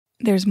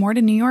There's more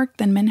to New York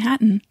than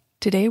Manhattan.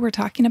 Today we're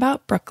talking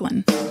about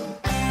Brooklyn.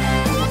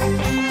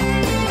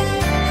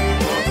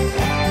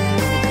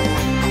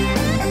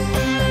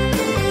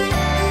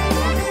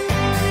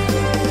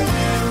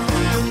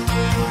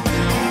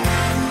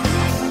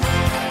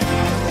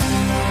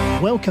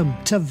 Welcome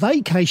to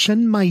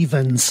Vacation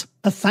Mavens,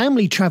 a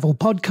family travel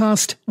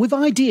podcast with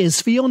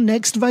ideas for your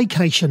next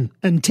vacation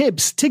and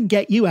tips to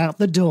get you out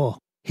the door.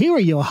 Here are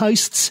your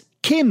hosts,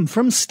 Kim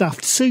from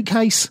Stuffed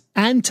Suitcase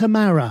and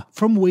Tamara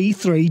from We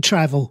Three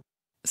Travel.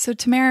 So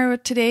Tamara,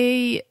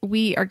 today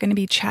we are going to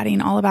be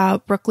chatting all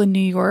about Brooklyn, New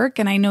York.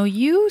 And I know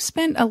you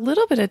spent a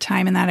little bit of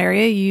time in that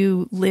area.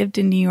 You lived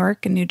in New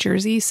York and New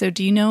Jersey. So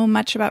do you know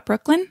much about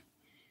Brooklyn?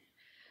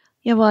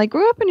 Yeah, well, I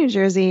grew up in New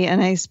Jersey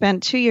and I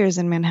spent 2 years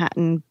in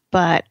Manhattan,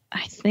 but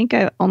I think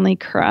I only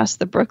crossed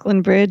the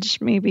Brooklyn Bridge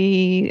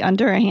maybe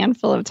under a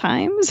handful of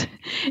times.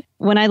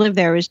 When I lived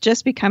there, it was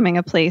just becoming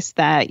a place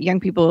that young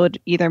people would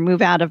either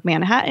move out of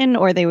Manhattan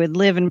or they would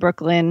live in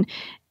Brooklyn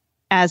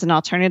as an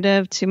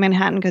alternative to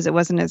Manhattan because it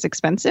wasn't as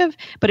expensive,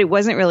 but it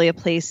wasn't really a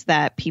place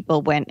that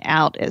people went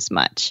out as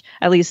much.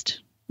 At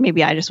least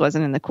maybe I just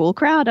wasn't in the cool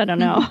crowd. I don't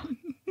know.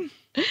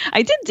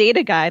 I did date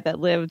a guy that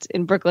lived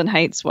in Brooklyn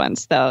Heights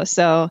once, though,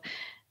 so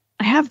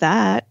I have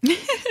that.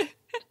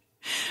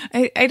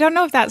 I don't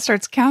know if that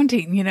starts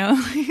counting, you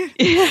know?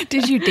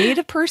 Did you date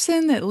a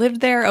person that lived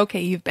there?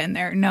 Okay, you've been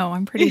there. No,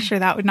 I'm pretty sure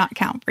that would not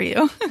count for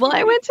you. Well,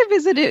 I went to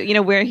visit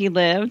it, where he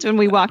lived, and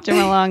we walked him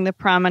along the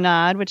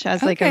promenade, which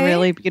has like a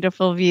really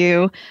beautiful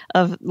view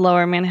of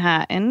Lower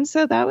Manhattan.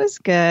 So that was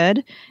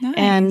good.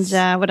 Nice.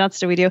 And what else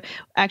did we do?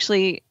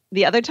 Actually,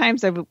 the other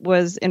times I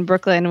was in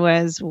Brooklyn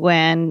was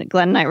when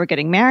Glenn and I were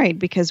getting married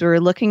because we were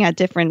looking at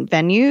different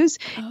venues.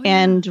 Oh,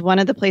 yeah. And one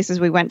of the places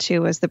we went to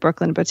was the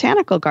Brooklyn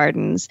Botanical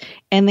Gardens.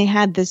 And they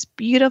had this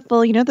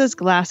beautiful, those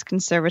glass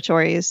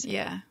conservatories.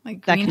 Yeah,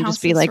 like that can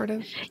just be like, sort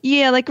of?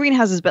 Yeah, like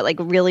greenhouses, but like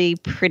really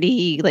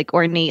pretty, like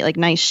ornate, like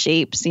nice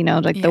shapes,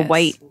 like the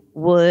white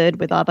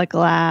wood with all the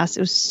glass. It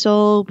was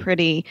so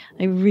pretty.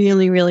 I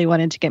really, really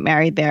wanted to get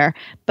married there,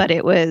 but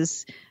it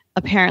was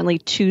apparently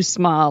too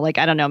small. Like,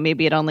 I don't know,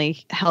 maybe it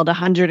only held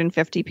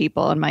 150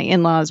 people and my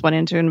in-laws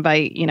wanted to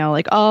invite,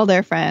 like all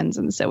their friends.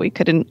 And so we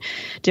couldn't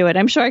do it.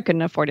 I'm sure I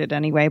couldn't afford it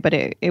anyway, but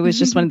it was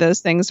just one of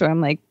those things where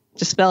I'm like,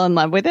 just fell in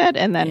love with it.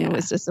 And then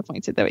was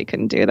disappointed that we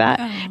couldn't do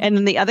that. Oh. And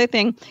then the other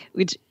thing,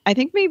 which I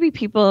think maybe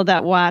people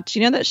that watch,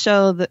 that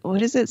show,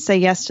 what is it? Say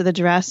Yes to the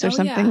Dress or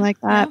something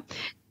like that. Yeah.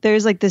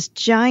 There's like this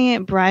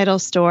giant bridal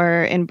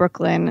store in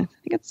Brooklyn. I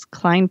think it's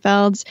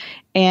Kleinfeld's.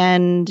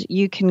 And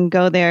you can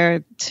go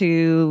there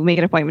to make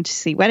an appointment to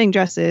see wedding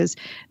dresses.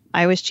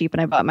 I was cheap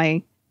and I bought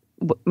my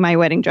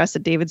wedding dress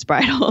at David's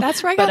Bridal.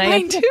 That's where I got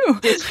mine too.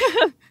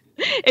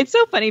 It's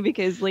so funny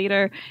because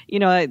later,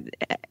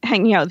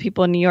 hanging out with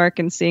people in New York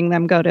and seeing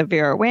them go to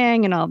Vera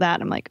Wang and all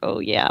that, I'm like, oh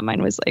yeah,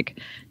 mine was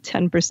like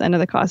 10% of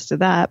the cost of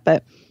that.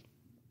 But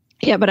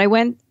I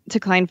went to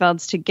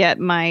Kleinfeld's to get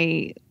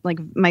my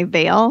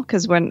veil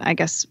because when I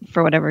guess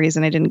for whatever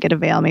reason I didn't get a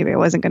veil, maybe I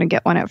wasn't going to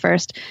get one at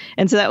first.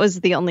 And so that was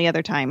the only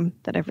other time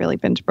that I've really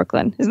been to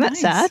Brooklyn. Isn't that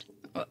sad?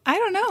 I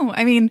don't know.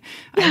 I mean,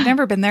 I've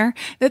never been there.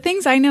 The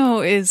things I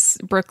know is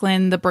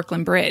Brooklyn, the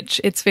Brooklyn Bridge.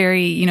 It's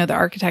very, the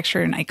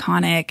architecture and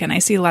iconic, and I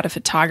see a lot of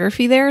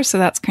photography there. So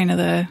that's kind of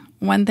the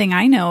one thing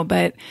I know.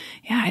 But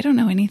yeah, I don't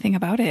know anything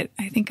about it.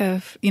 I think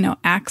of,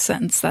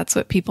 accents. That's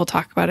what people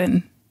talk about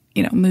in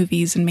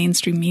movies and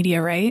mainstream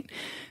media, right?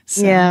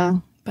 So, yeah.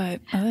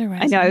 But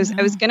otherwise, I know.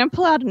 I was going to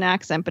pull out an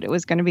accent, but it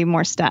was going to be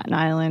more Staten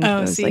Island. Oh,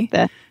 it was see? Like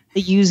the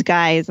used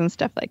guys and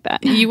stuff like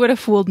that. You would have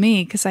fooled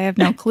me because I have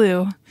no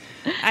clue.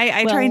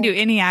 I try and do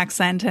any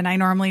accent, and I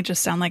normally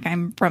just sound like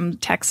I'm from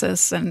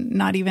Texas, and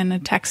not even a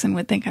Texan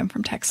would think I'm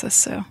from Texas.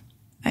 So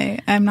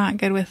I'm not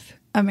good with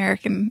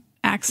American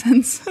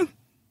accents.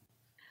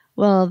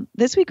 Well,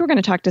 this week we're going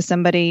to talk to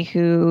somebody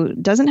who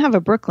doesn't have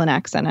a Brooklyn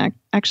accent. I'm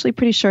actually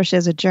pretty sure she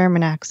has a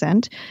German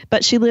accent,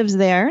 but she lives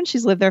there and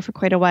she's lived there for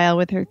quite a while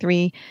with her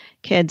 3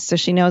 kids. So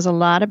she knows a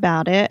lot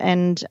about it.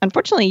 And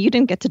unfortunately, you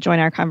didn't get to join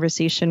our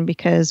conversation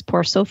because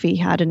poor Sophie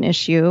had an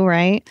issue,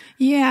 right?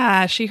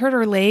 Yeah, she hurt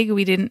her leg.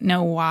 We didn't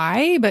know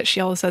why, but she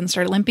all of a sudden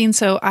started limping.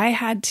 So I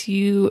had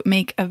to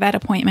make a vet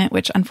appointment,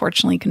 which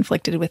unfortunately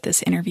conflicted with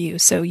this interview.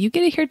 So you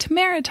get to hear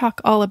Tamara talk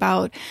all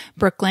about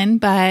Brooklyn.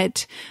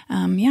 But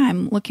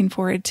I'm looking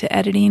forward to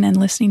editing and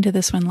listening to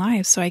this one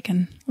live so I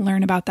can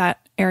learn about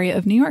that area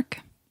of New York.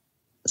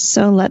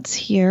 So let's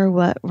hear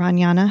what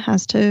Ranjana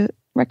has to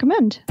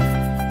recommend.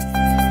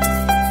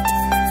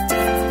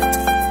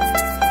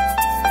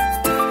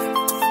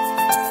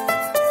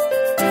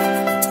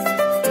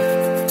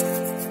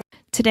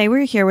 Today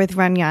we're here with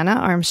Ranjana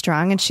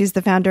Armstrong, and she's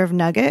the founder of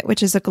Nugget,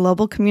 which is a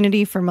global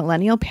community for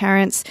millennial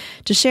parents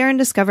to share and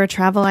discover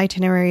travel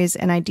itineraries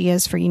and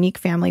ideas for unique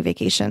family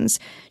vacations.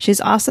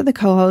 She's also the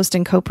co-host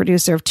and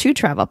co-producer of 2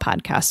 travel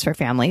podcasts for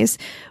families.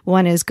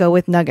 One is Go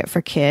with Nugget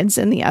for kids,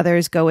 and the other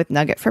is Go with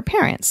Nugget for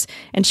parents.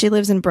 And she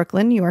lives in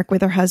Brooklyn, New York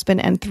with her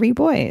husband and 3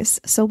 boys.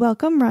 So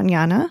welcome,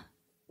 Ranjana.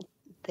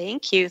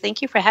 Thank you.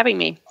 Thank you for having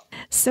me.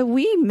 So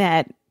we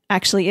met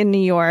actually in New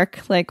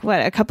York, like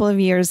a couple of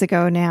years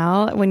ago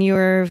now, when you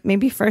were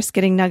maybe first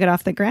getting Nugget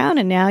off the ground,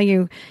 and now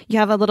you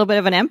have a little bit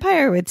of an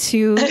empire with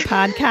 2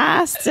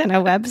 podcasts and a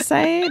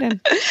website. And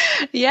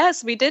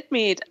yes, we did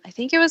meet. I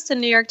think it was the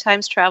New York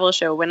Times travel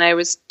show when I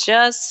was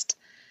just,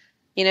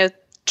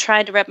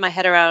 trying to wrap my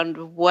head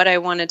around what I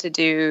wanted to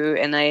do.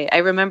 And I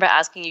remember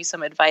asking you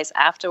some advice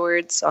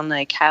afterwards on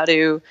like how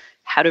to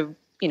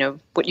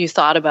what you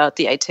thought about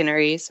the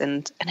itineraries.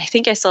 And I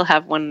think I still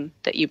have one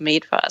that you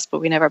made for us, but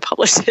we never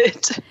published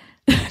it.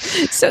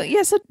 So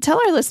tell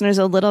our listeners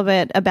a little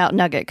bit about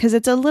Nugget, because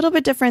it's a little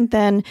bit different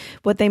than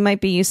what they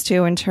might be used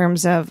to in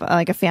terms of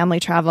like a family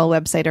travel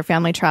website or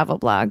family travel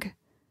blog.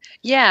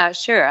 Yeah,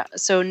 sure.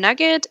 So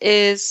Nugget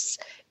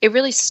it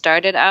really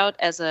started out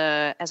as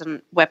a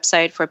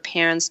website for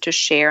parents to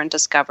share and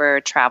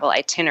discover travel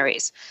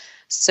itineraries.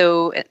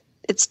 So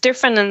it's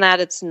different in that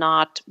it's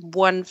not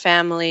one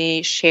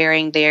family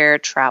sharing their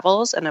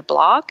travels in a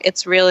blog.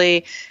 It's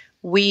really,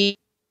 we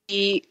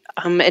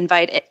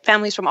invite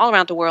families from all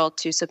around the world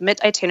to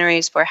submit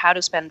itineraries for how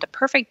to spend the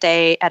perfect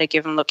day at a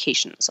given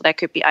location. So that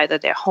could be either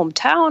their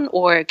hometown,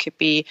 or it could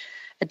be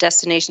a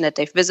destination that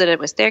they've visited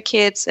with their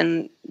kids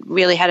and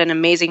really had an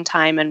amazing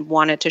time and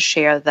wanted to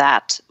share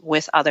that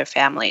with other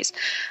families.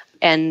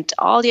 And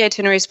all the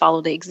itineraries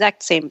follow the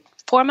exact same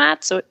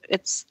format. So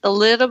it's a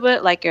little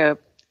bit like a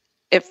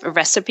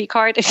recipe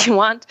card, if you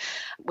want,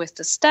 with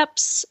the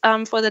steps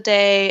for the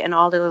day and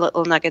all the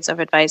little nuggets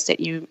of advice that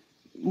you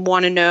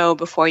want to know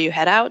before you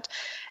head out.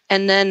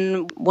 And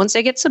then once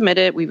they get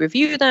submitted, we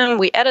review them,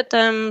 we edit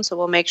them. So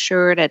we'll make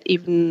sure that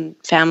even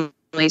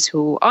families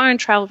who aren't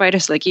travel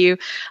writers like you,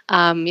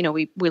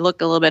 we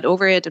look a little bit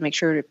over it to make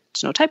sure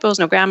there's no typos,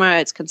 no grammar,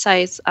 it's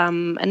concise,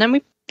 and then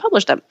we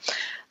publish them.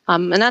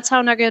 And that's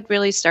how Nugget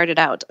really started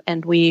out.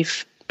 And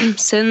we've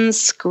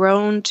since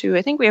grown to,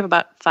 I think we have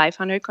about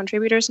 500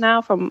 contributors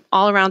now from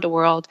all around the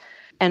world.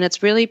 And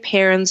it's really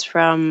parents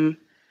from,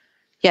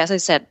 as I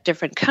said,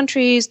 different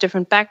countries,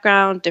 different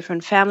background,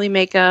 different family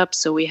makeup.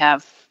 So we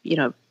have,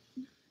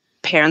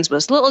 parents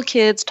with little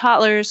kids,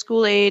 toddlers,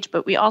 school age,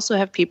 but we also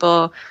have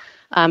people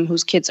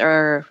whose kids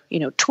are,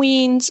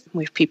 tweens.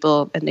 We have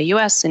people in the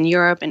US and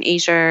Europe and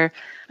Asia.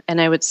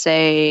 And I would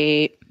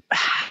say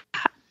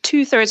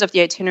 2/3 of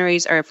the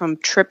itineraries are from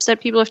trips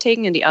that people have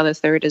taken, and the other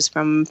third is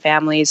from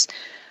families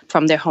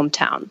from their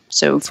hometown.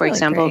 So That's for really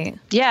example, great.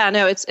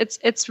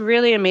 it's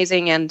really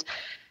amazing. And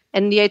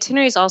the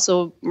itineraries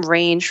also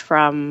range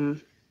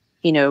from,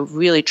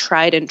 really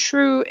tried and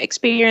true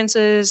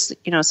experiences,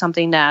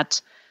 something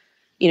that,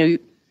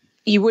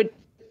 you would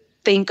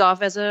think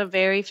of as a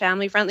very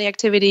family-friendly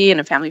activity and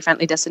a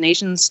family-friendly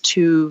destinations,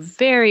 to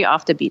very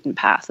off the beaten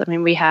path. I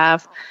mean, we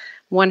have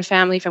one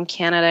family from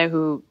Canada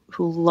who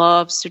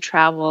loves to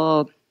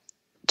travel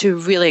to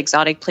really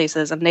exotic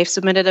places, and they've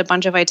submitted a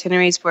bunch of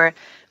itineraries for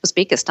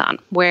Uzbekistan,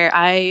 where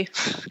I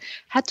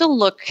had to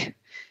look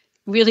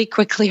really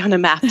quickly on a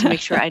map to make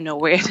sure I know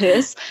where it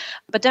is.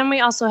 But then we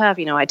also have,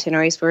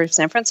 itineraries for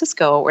San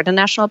Francisco or the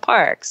national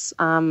parks.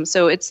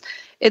 So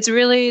it's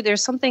really,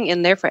 there's something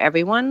in there for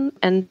everyone.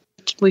 And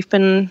we've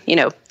been,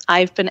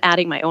 I've been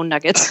adding my own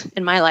nuggets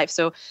in my life.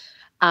 So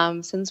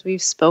since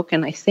we've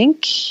spoken, I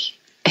think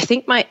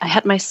I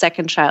had my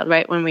second child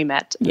right when we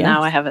met. Yes.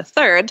 Now I have a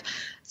third.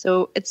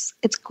 So it's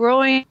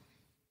growing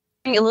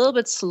a little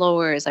bit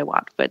slower as I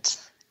want, but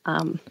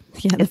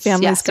the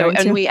family's growing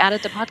too. And we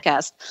added the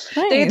podcast.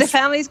 Nice. The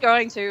family's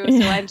growing too.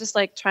 So I'm just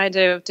like trying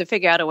to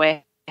figure out a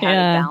way how to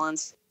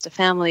balance the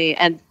family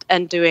and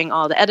doing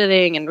all the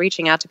editing and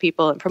reaching out to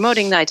people and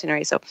promoting the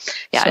itinerary. So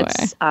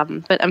it's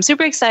but I'm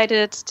super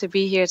excited to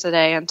be here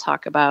today and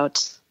talk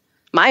about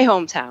my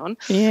hometown.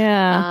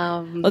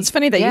 Yeah. Well, it's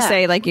funny that you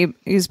say like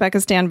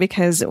Uzbekistan,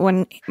 because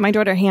when my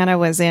daughter Hannah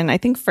was in, I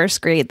think,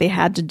 first grade, they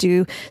had to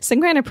do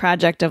some kind of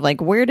project of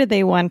like, where did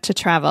they want to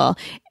travel?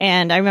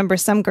 And I remember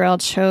some girl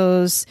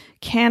chose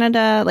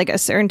Canada, like a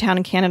certain town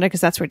in Canada,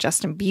 because that's where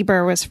Justin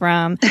Bieber was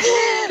from.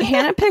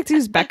 Hannah picked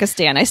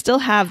Uzbekistan. I still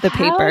have the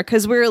paper,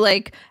 because we were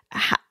like,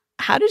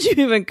 how did you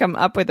even come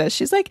up with this?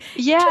 She's like,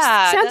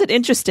 just sounded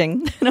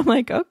interesting. And I'm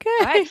like, okay.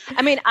 Right.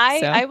 I mean,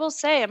 I will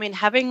say,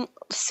 having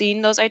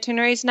seen those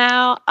itineraries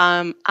now,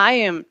 I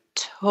am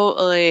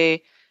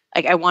totally,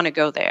 like, I want to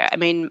go there. I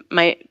mean,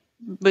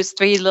 with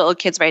 3 little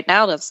kids right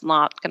now, that's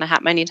not going to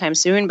happen anytime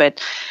soon, but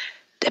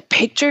the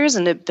pictures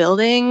and the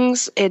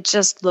buildings, it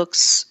just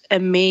looks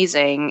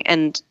amazing.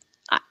 And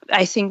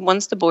I think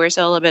once the boys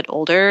are a little bit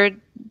older,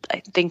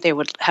 I think they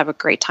would have a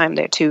great time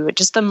there too.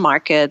 Just the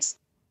markets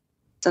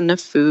and the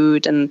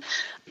food, and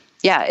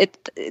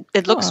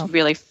it looks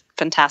really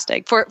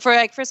fantastic for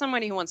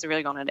somebody who wants to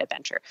really go on an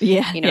adventure.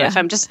 If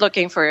I'm just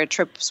looking for a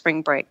trip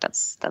spring break,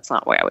 that's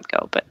not where I would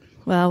go. But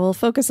well, we'll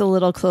focus a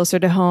little closer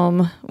to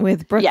home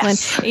with Brooklyn.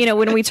 Yes.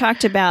 When we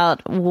talked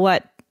about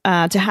what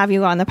to have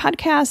you on the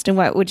podcast and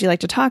what would you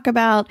like to talk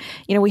about,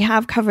 we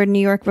have covered New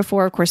York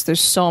before. Of course, there's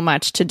so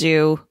much to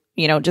do,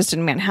 just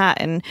in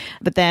Manhattan.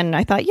 But then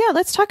I thought,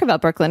 let's talk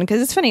about Brooklyn,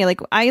 because it's funny.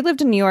 Like, I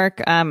lived in New York.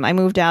 I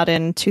moved out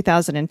in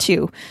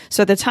 2002.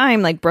 So at the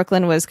time, like,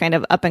 Brooklyn was kind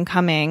of up and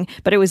coming,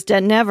 but it was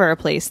never a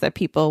place that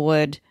people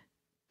would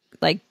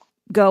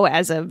go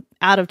as a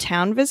out of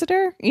town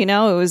visitor. You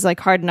know, it was like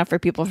hard enough for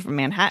people from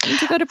Manhattan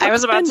to go to Brooklyn. I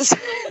was about to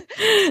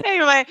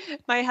say,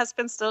 my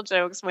husband still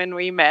jokes when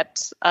we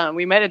met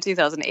in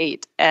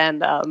 2008,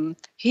 and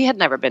he had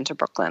never been to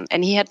Brooklyn,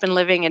 and he had been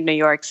living in New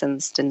York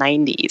since the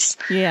 90s.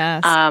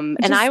 Yes.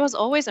 And I was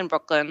always in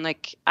Brooklyn.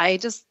 Like, I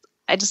just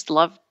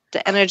loved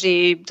the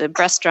energy, the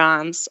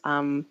restaurants,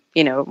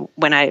 you know,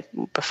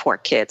 before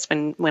kids,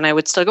 when I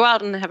would still go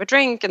out and have a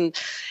drink, and,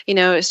 you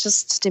know, it's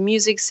just the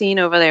music scene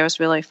over there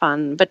was really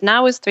fun. But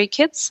now with 3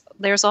 kids,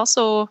 there's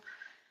also,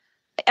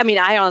 I mean,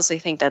 I honestly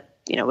think that,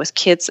 you know, with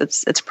kids,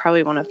 it's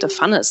probably one of the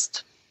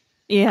funnest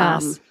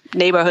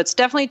neighborhoods,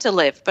 definitely to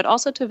live, but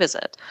also to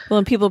visit. Well,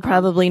 and people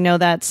probably know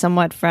that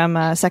somewhat from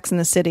Sex and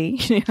the City,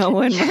 you know,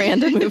 when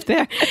Miranda moved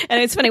there.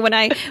 And it's funny, when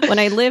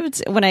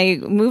I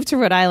moved to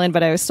Rhode Island,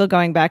 but I was still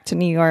going back to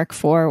New York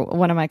for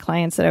one of my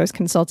clients that I was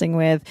consulting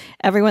with,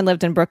 everyone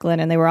lived in Brooklyn,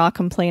 and they were all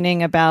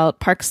complaining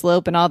about Park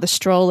Slope and all the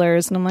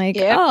strollers. And I'm like,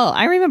 oh,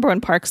 I remember when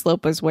Park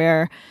Slope was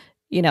where,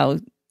 you know,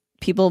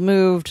 people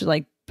moved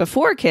like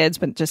before kids,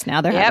 but just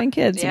now they're having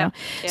kids, you know.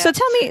 So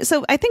tell me,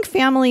 so I think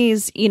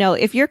families, you know,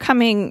 if you're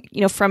coming, you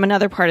know, from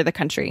another part of the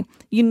country,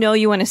 you know,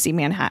 you want to see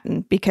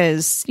Manhattan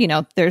because, you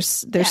know,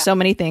 there's so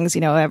many things,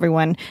 you know,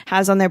 everyone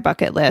has on their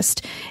bucket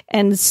list.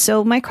 And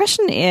so my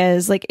question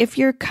is, like, if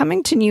you're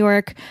coming to New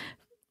York,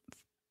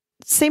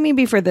 say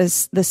maybe for the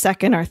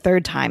second or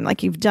third time,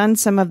 like you've done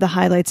some of the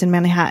highlights in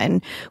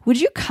Manhattan,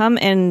 would you come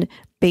and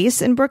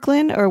base in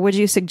Brooklyn, or would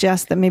you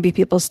suggest that maybe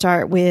people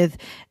start with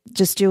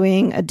just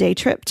doing a day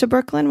trip to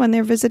Brooklyn when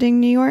they're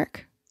visiting New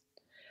York?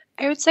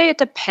 I would say it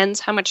depends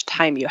how much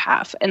time you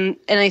have. And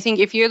I think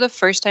if you're the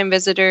first time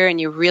visitor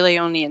and you're really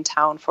only in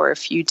town for a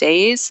few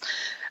days,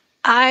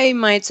 I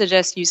might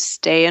suggest you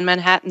stay in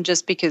Manhattan,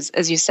 just because,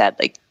 as you said,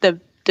 like the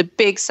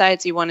big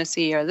sites you want to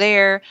see are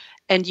there,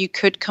 and you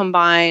could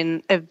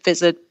combine a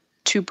visit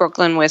to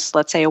Brooklyn with,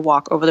 let's say, a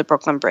walk over the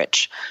Brooklyn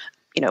Bridge.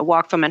 You know,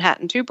 walk from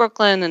Manhattan to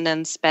Brooklyn and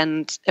then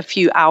spend a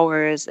few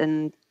hours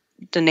in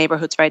the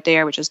neighborhoods right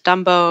there, which is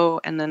Dumbo,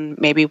 and then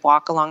maybe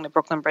walk along the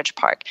Brooklyn Bridge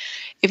Park.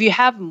 If you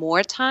have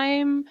more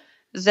time,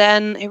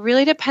 then it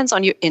really depends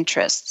on your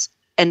interests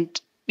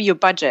and your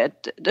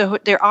budget.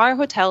 There are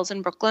hotels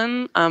in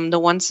Brooklyn. The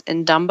ones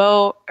in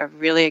Dumbo are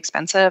really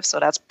expensive,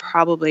 so that's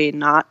probably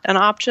not an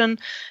option.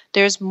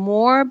 There's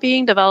more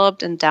being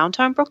developed in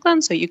downtown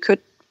Brooklyn, so you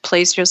could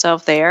place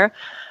yourself there.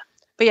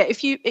 But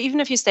yeah, even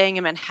if you're staying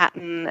in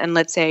Manhattan and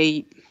let's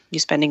say you're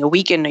spending a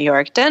week in New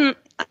York, then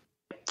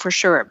for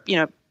sure, you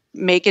know,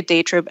 make a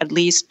day trip at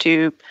least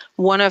to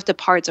one of the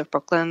parts of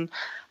Brooklyn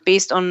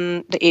based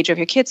on the age of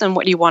your kids and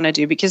what you want to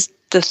do. Because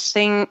the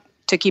thing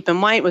to keep in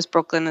mind with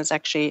Brooklyn is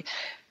actually,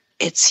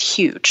 it's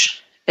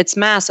huge. It's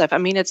massive. I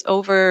mean, it's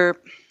over,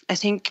 I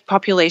think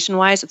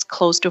population-wise, it's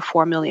close to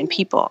 4 million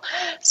people.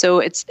 So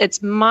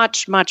it's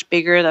much, much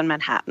bigger than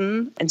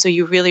Manhattan. And so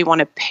you really want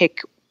to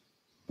pick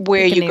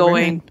where you're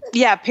going.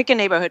 Yeah, pick a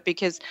neighborhood,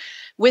 because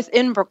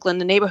within Brooklyn,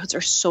 the neighborhoods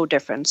are so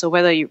different. So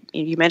whether you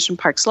mentioned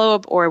Park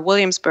Slope or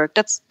Williamsburg,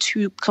 that's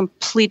 2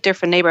 complete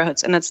different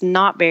neighborhoods. And it's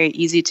not very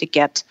easy to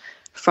get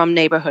from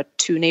neighborhood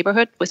to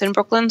neighborhood within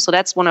Brooklyn. So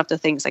that's one of the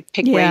things, like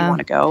pick where you want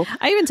to go.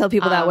 I even tell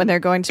people that when they're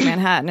going to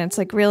Manhattan, it's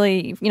like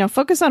really, you know,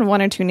 focus on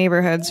 1 or 2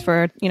 neighborhoods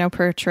for, you know,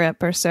 per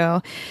trip or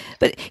so.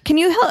 But can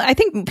you help? I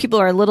think people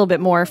are a little bit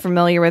more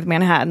familiar with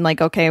Manhattan.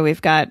 Like, okay,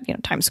 we've got, you know,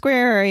 Times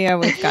Square area,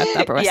 we've got the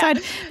Upper West Side.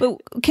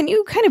 But can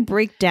you kind of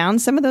break down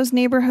some of those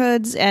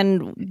neighborhoods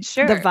and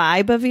the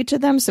vibe of each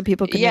of them so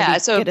people can maybe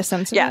get a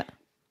sense of it?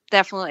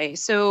 Definitely.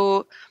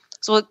 So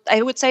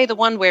I would say the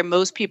one where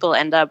most people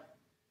end up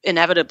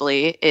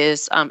inevitably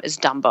is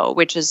Dumbo,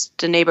 which is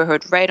the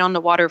neighborhood right on the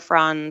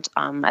waterfront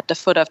at the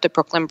foot of the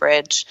Brooklyn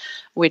Bridge,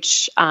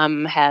 which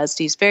has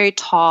these very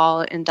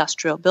tall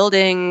industrial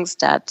buildings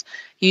that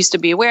used to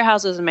be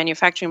warehouses and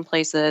manufacturing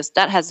places.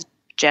 That has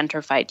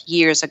gentrified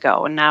years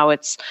ago, and now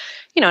it's,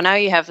 you know, now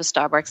you have a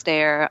Starbucks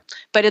there,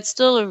 but it's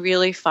still a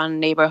really fun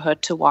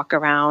neighborhood to walk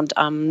around.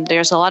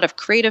 There's a lot of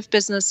creative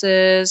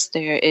businesses.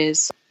 There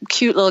is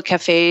cute little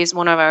cafes.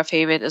 One of our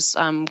favorite is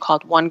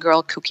called One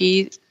Girl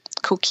Cookies,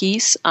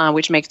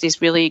 which makes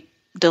these really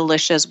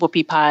delicious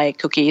whoopie pie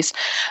cookies.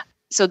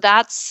 So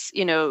that's,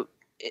 you know,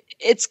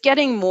 it's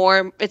getting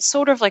more, it's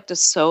sort of like the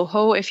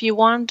Soho, if you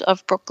want,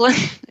 of Brooklyn.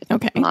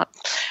 Okay.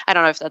 I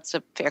don't know if that's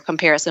a fair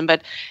comparison,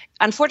 but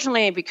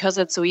unfortunately, because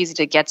it's so easy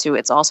to get to,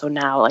 it's also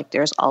now like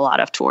there's a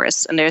lot of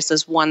tourists. And there's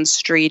this one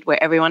street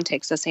where everyone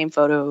takes the same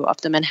photo of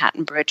the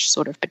Manhattan Bridge,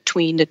 sort of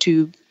between the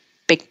 2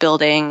 big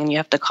buildings, and you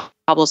have the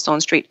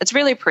cobblestone street. It's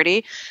really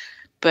pretty,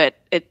 but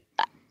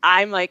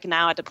I'm like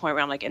now at the point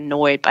where I'm like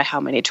annoyed by how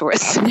many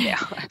tourists there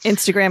are.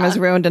 Instagram has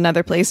ruined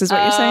another place, is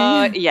what you're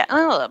saying? Yeah,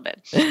 a little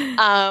bit.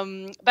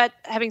 But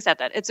having said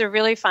that, it's a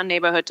really fun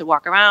neighborhood to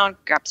walk around,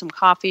 grab some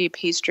coffee,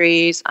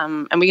 pastries,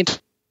 and we can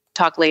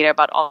talk later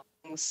about all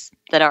things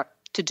that are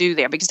to do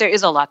there, because there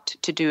is a lot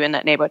to do in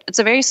that neighborhood. It's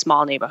a very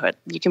small neighborhood.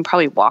 You can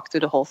probably walk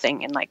through the whole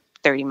thing in like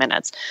 30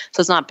 minutes,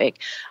 so it's not big.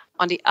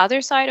 On the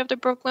other side of the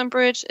Brooklyn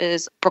Bridge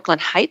is Brooklyn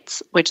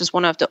Heights, which is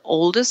one of the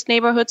oldest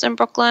neighborhoods in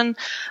Brooklyn,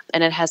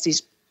 and it has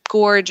these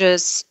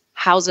gorgeous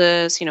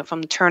houses,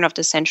 from the turn of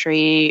the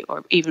century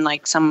or even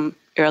like some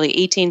early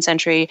 18th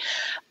century.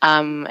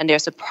 And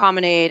there's a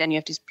promenade and you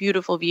have these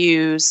beautiful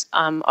views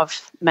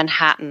of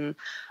Manhattan.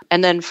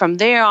 And then from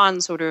there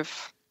on, sort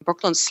of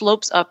Brooklyn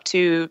slopes up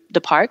to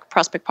the park,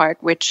 Prospect Park,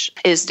 which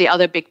is the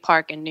other big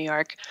park in New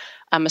York,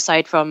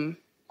 aside from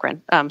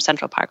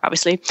Central Park,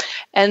 obviously.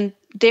 And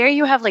there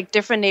you have like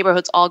different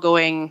neighborhoods all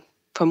going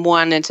from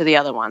one into the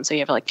other one. So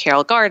you have like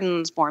Carroll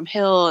Gardens, Boerum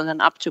Hill, and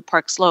then up to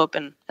Park Slope.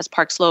 And as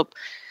Park Slope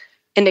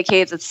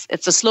indicates,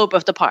 it's the slope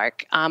of the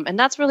park. And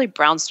that's really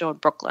brownstone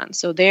Brooklyn.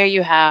 So there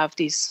you have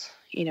these,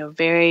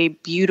 very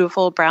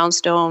beautiful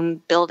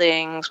brownstone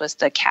buildings with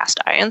the cast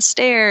iron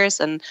stairs.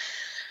 And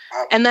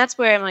that's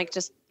where I'm like,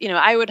 just,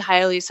 I would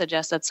highly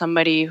suggest that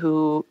somebody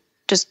who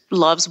just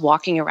loves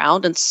walking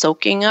around and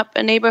soaking up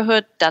a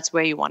neighborhood, that's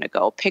where you want to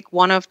go. Pick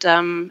one of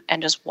them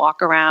and just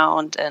walk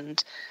around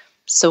and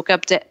soak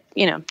up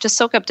just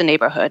soak up the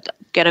neighborhood,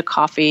 get a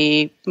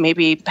coffee,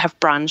 maybe have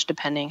brunch,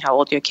 depending how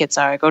old your kids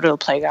are, go to a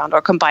playground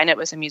or combine it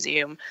with a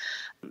museum.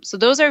 So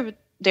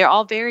they're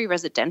all very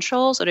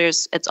residential. So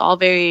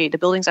the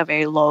buildings are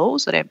very low.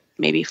 So they're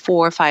maybe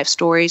 4 or 5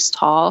 stories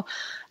tall.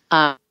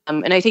 And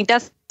I think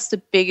that's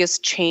the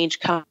biggest change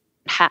coming to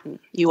Manhattan.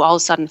 You all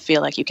of a sudden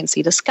feel like you can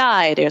see the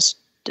sky. There's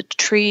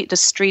the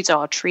streets are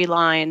all tree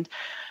lined.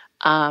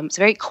 It's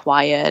very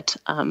quiet,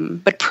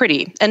 but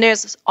pretty. And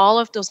there's all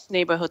of those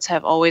neighborhoods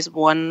have always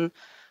one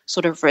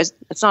sort of,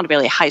 it's not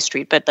really a high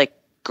street, but like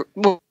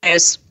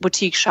there's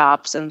boutique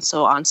shops and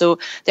so on. So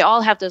they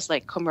all have this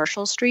like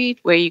commercial street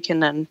where you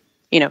can then,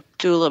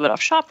 do a little bit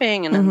of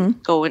shopping and then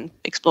go and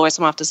explore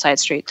some of the side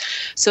streets.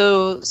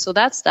 So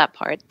that's that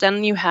part.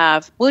 Then you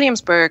have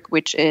Williamsburg,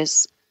 which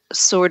is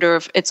sort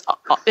of, it's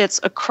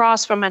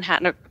across from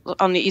Manhattan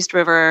on the East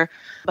River,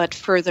 but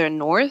further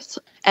north.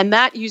 And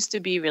that used to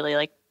be really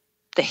like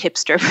the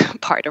hipster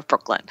part of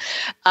Brooklyn.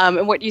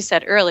 And what you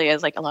said earlier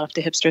is like a lot of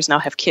the hipsters now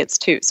have kids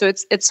too. So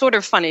it's sort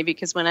of funny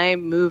because when I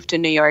moved to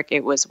New York,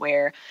 it was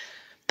where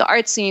the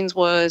art scenes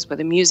was, where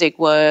the music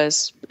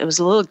was. It was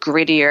a little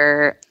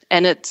grittier.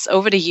 And it's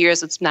over the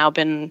years, it's now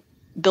been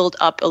built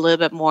up a little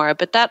bit more.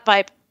 But that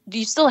vibe,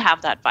 you still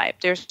have that vibe.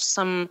 There's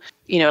some,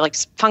 like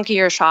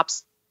funkier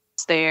shops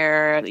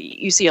there.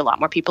 You see a lot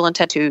more people in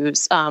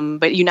tattoos.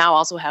 But you now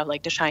also have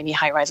like the shiny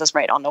high rises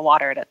right on the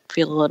water that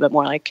feel a little bit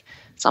more like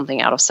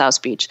something out of South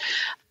Beach.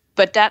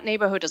 But that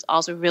neighborhood is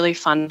also really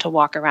fun to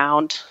walk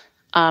around.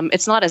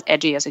 It's not as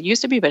edgy as it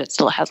used to be, but it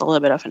still has a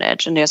little bit of an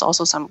edge. And there's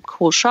also some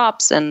cool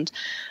shops and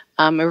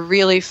a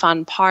really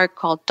fun park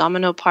called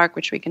Domino Park,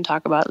 which we can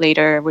talk about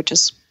later, which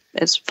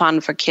is fun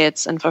for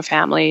kids and for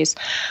families.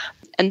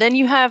 And then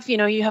you have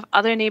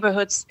other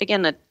neighborhoods.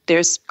 Again,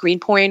 there's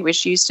Greenpoint,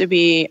 which used to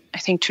be, I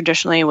think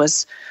traditionally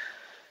was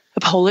a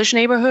Polish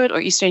neighborhood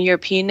or Eastern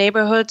European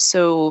neighborhood.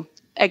 So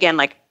again,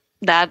 like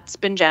that's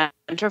been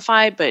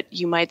gentrified, but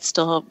you might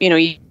still,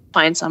 you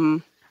find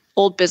some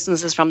old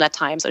businesses from that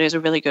time. So there's a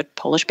really good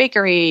Polish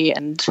bakery.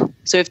 And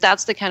so if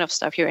that's the kind of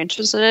stuff you're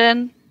interested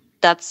in,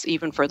 that's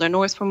even further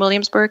north from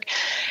Williamsburg.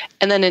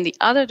 And then in the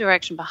other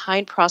direction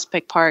behind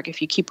Prospect Park, if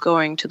you keep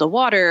going to the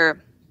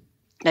water,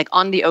 like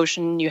on the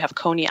ocean, you have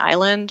Coney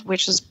Island,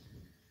 which is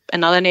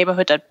another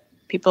neighborhood that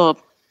people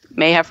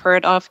may have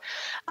heard of.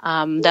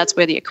 That's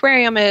where the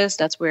aquarium is.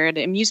 That's where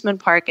the amusement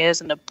park is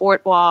and the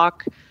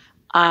boardwalk.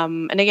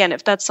 And again,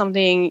 if that's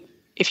something,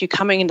 if you're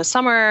coming in the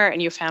summer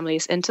and your family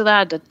is into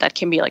that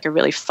can be like a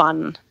really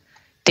fun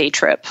day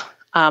trip.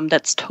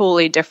 That's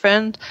totally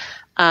different,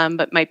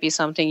 but might be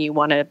something you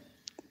want to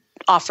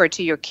offer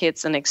to your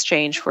kids in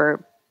exchange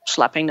for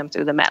schlepping them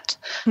through the Met.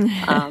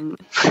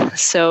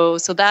 So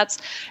that's,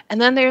 and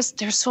then there's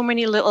so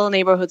many little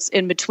neighborhoods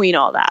in between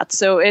all that.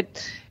 So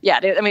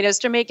there's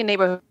Jamaican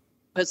neighborhoods,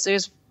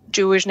 there's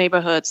Jewish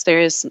neighborhoods,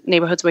 there's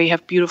neighborhoods where you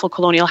have beautiful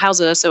colonial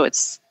houses. So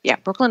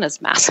Brooklyn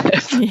is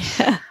massive.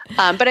 Yeah.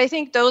 But I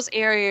think those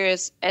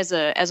areas, as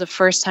a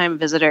first time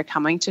visitor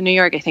coming to New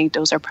York, I think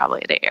those are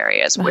probably the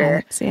areas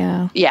where,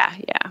 yeah.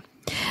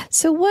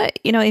 So what,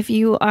 if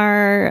you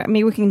are,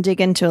 maybe we can dig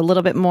into a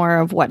little bit more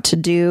of what to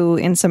do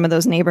in some of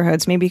those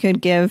neighborhoods. Maybe you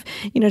could give,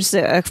 just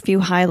a few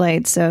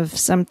highlights of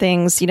some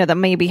things, that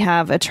maybe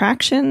have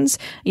attractions,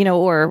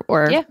 or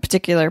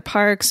particular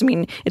parks. I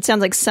mean, it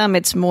sounds like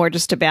it's more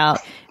just about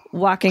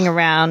walking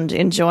around,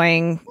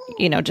 enjoying,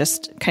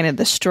 just kind of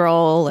the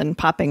stroll and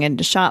popping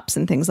into shops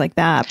and things like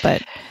that.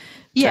 But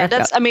yeah,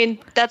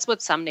 that's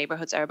what some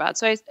neighborhoods are about.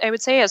 So I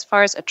would say as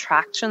far as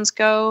attractions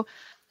go,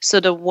 so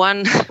the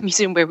one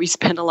museum where we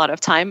spend a lot of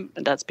time,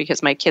 and that's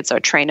because my kids are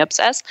train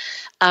obsessed,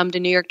 the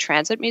New York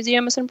Transit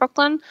Museum is in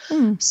Brooklyn.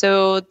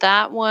 So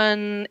that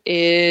one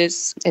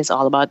is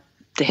all about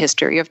the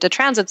history of the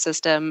transit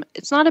system.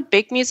 It's not a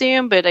big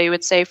museum, but I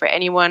would say for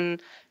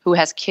anyone who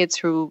has kids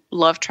who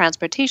love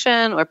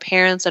transportation or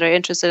parents that are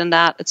interested in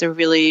that, it's a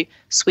really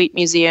sweet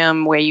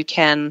museum where you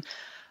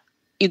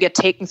get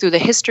taken through the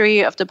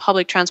history of the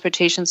public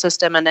transportation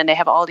system. And then they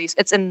have all these,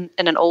 it's in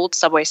an old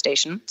subway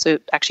station. So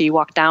actually you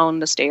walk down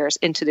the stairs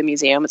into the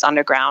museum, it's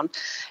underground.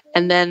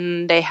 And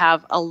then they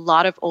have a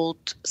lot of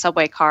old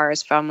subway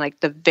cars from like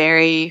the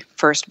very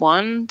first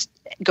one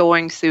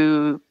going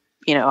through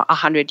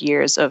 100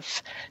 years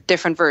of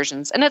different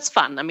versions, and it's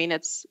fun. I mean,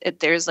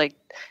 there's like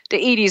the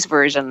 80s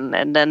version,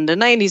 and then the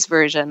 90s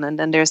version, and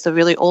then there's the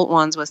really old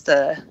ones with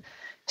the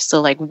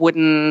still like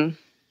wooden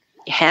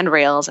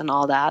handrails and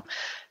all that.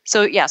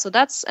 So yeah, so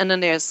that's, and then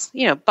there's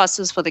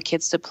buses for the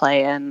kids to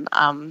play in,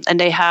 and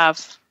they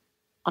have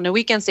on the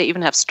weekends they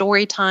even have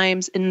story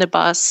times in the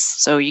bus.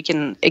 So you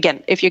can,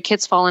 again, if your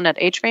kids fall in that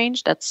age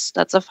range, that's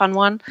a fun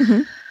one.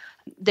 Mm-hmm.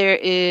 There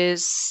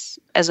is,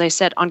 as I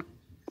said,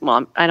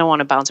 well, I don't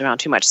want to bounce around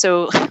too much,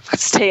 so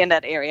let's stay in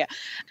that area.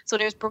 So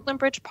there's Brooklyn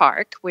Bridge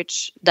Park,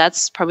 which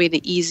that's probably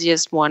the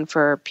easiest one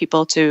for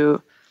people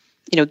to,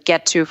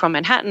 get to from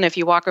Manhattan. If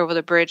you walk over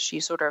the bridge,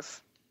 you sort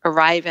of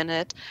arrive in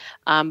it.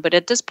 But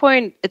at this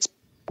point, it's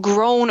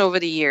grown over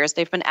the years.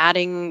 They've been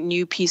adding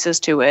new pieces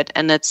to it,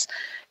 and it's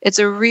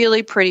a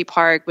really pretty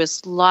park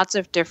with lots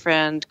of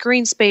different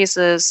green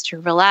spaces to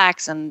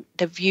relax, and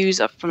the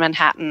views from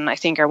Manhattan, I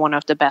think, are one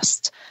of the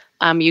best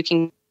you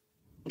can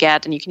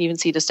get, and you can even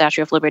see the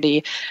Statue of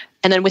Liberty.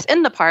 And then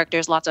within the park,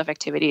 there's lots of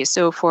activities.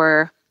 So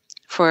for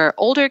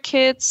older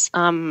kids,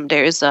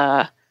 there's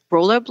a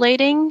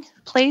rollerblading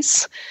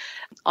place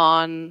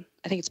on,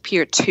 I think it's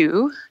Pier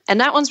 2,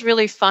 and that one's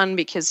really fun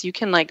because you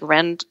can like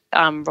rent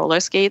roller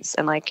skates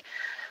and like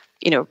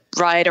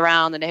ride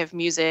around, and they have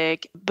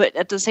music, but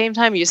at the same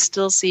time you're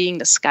still seeing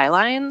the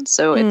skyline.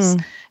 So it's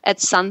at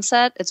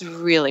sunset, it's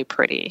really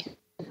pretty.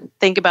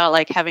 Think about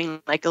like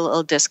having like a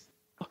little disc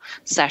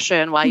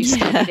session while you're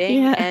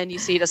skating and you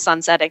see the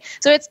sun setting.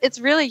 So it's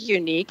really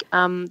unique.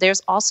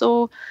 There's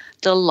also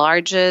the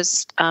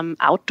largest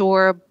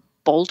outdoor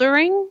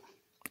bouldering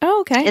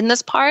in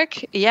this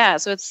park. Yeah,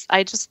 so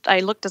I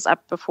looked this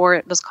up before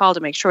it was called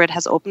to make sure it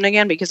has opened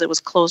again because it was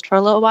closed for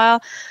a little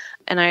while,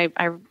 and I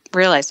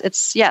realized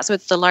so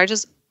it's the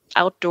largest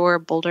outdoor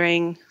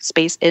bouldering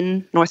space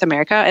in North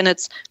America, and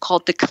it's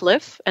called The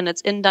Cliff, and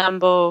it's in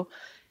Dumbo,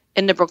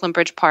 in the Brooklyn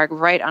Bridge Park,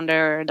 right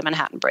under the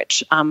Manhattan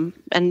Bridge.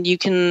 And you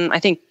can, I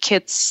think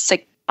kids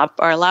 6 up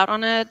are allowed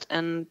on it,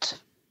 and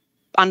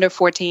under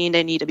 14,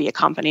 they need to be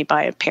accompanied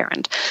by a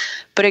parent.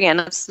 But again,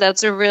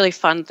 that's a really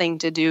fun thing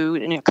to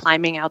do,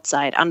 climbing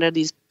outside under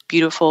these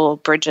beautiful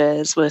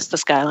bridges with the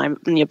skyline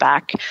in your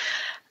back.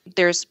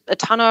 There's a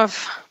ton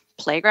of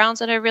playgrounds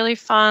that are really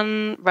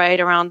fun right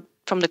around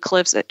from the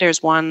cliffs.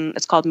 There's one,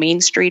 it's called Main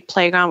Street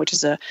Playground, which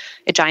is a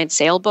giant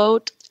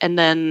sailboat. And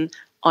then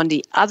on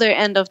the other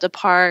end of the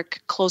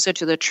park, closer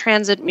to the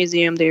Transit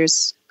Museum,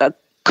 there's a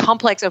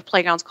complex of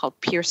playgrounds called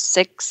Pier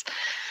 6.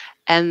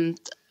 And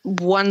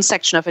one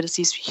section of it is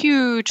these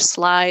huge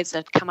slides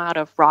that come out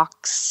of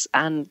rocks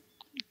and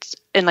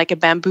in like a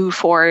bamboo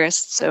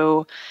forest.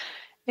 So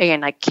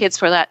again, like kids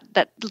for that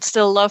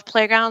still love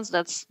playgrounds,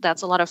 that's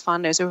a lot of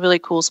fun. There's a really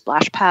cool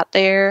splash pad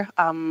there.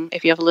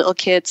 If you have little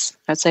kids,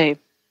 I'd say,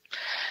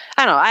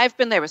 I don't know, I've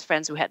been there with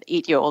friends who had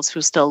 8-year-olds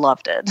who still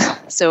loved it.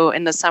 So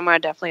in the summer,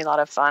 definitely a lot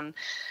of fun.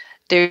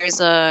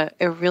 There's a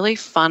really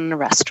fun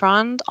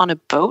restaurant on a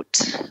boat.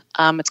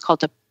 It's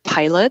called the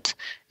Pilot.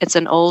 It's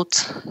an old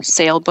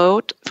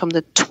sailboat from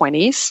the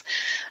 20s.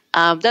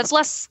 That's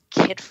less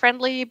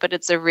kid-friendly, but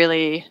it's a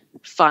really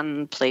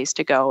fun place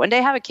to go. And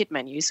they have a kid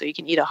menu, so you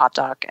can eat a hot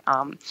dog.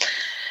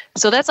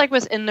 So that's like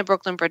within the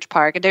Brooklyn Bridge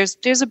Park.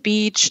 There's a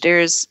beach,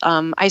 there's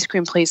ice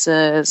cream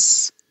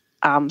places.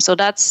 So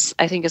that's,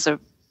 I think, is a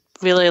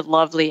really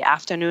lovely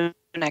afternoon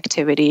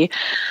activity.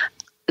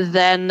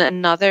 Then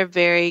another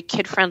very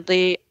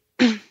kid-friendly,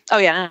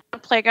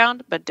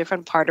 playground, but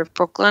different part of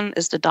Brooklyn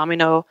is the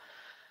Domino.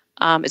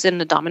 Is in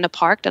the Domino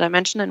Park that I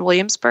mentioned in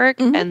Williamsburg,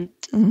 and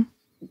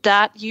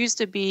that used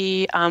to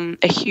be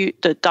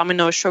the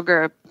Domino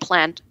sugar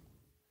plant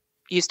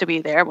used to be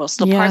there. Well,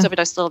 still parts of it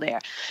are still there,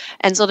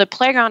 and so the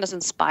playground is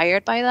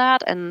inspired by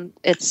that. And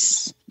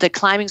it's the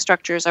climbing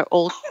structures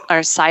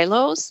are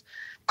silos,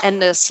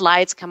 and the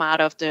slides come out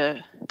of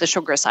the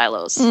sugar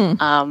silos.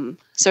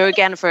 So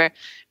again, for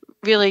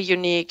really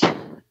unique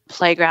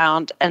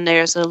playground, and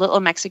there's a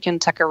little Mexican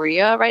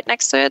taqueria right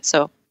next to it.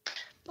 So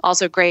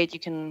also great, you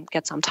can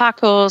get some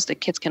tacos, the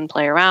kids can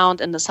play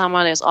around. In the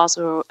summer, there's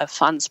also a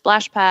fun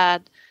splash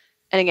pad.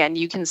 And again,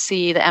 you can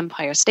see the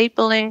Empire State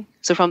Building.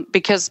 So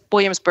because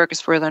Williamsburg is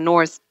further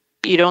north,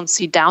 you don't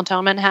see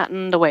downtown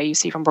Manhattan the way you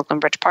see from Brooklyn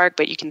Bridge Park,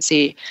 but you can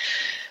see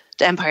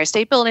the Empire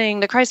State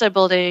Building, the Chrysler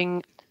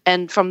Building.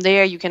 And from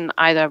there, you can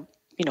either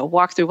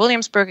walk through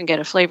Williamsburg and get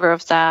a flavor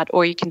of that,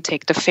 or you can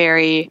take the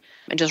ferry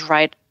and just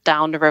ride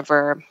down the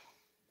river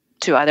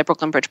to either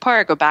Brooklyn Bridge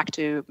Park or back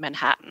to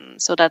Manhattan.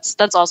 So that's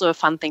also a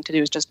fun thing to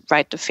do, is just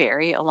ride the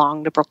ferry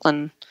along the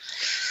Brooklyn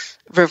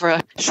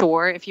River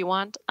shore if you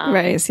want.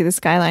 Right, see the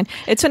skyline.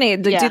 It's funny.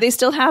 Do they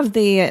still have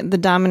the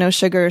Domino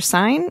Sugar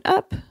sign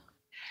up?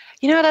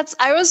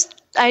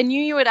 I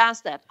knew you would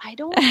ask that. I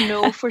don't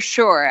know for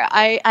sure.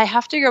 I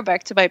have to go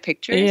back to my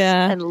pictures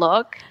and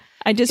look.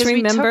 I just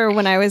remember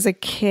when I was a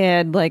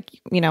kid, like,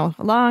 a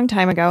long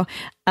time ago,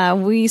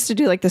 we used to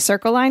do like the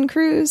Circle Line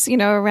cruise,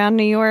 around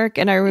New York.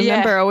 And I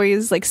remember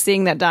always like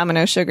seeing that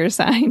Domino Sugar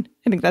sign.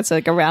 I think that's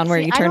like around where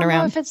you turn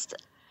around.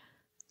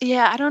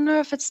 I don't know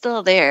if it's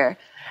still there.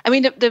 I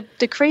mean,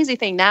 the crazy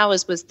thing now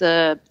is with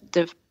the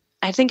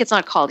I think it's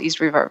not called East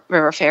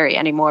River Ferry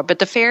anymore, but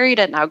the ferry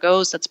that now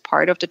goes, that's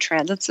part of the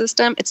transit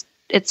system, it's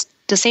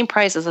the same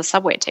price as a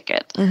subway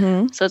ticket.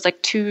 Mm-hmm. So it's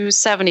like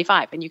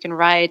 $2.75, and you can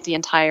ride the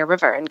entire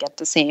river and get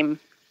the same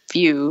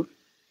view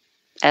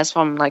as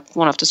from like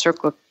one of the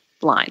circle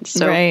lines.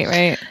 So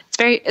right.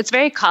 It's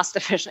very cost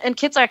efficient, and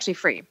kids are actually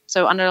free.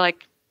 So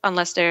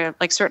unless they're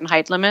like certain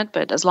height limit,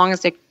 but as long as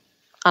they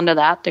under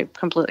that, they're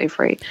completely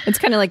free. It's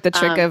kind of like the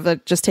trick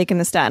of just taking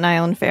the Staten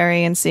Island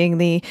ferry and seeing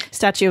the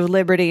Statue of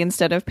Liberty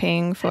instead of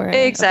paying for it.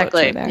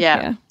 Exactly.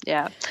 Yeah.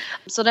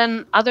 So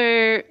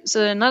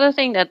another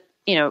thing that,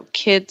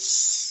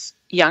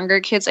 younger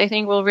kids, I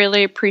think, will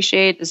really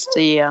appreciate is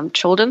the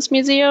Children's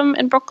Museum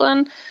in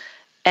Brooklyn.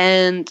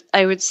 And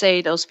I would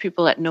say those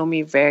people that know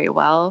me very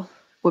well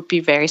would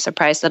be very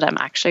surprised that I'm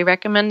actually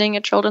recommending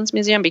a children's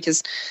museum,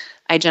 because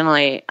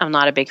I'm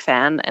not a big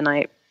fan, and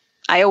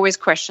I always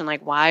question,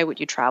 like, why would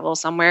you travel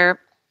somewhere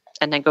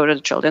and then go to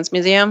the Children's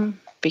Museum?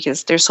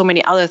 Because there's so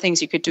many other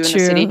things you could do in the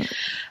city.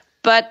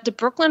 But the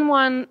Brooklyn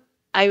one,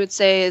 I would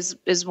say,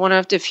 is one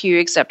of the few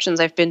exceptions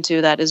I've been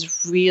to that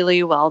is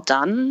really well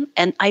done.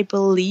 And I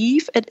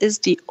believe it is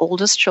the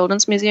oldest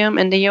children's museum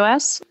in the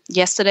U.S.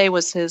 Yesterday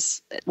was the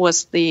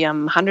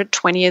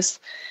 120th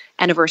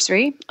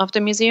anniversary of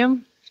the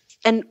museum.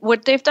 And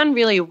what they've done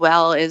really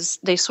well is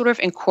they sort of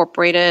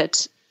incorporated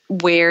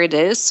where it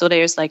is. So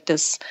there's like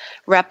this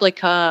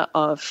replica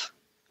of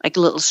like a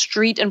little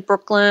street in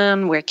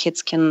Brooklyn where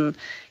kids can,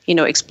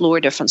 explore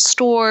different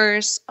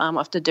stores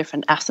of the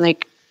different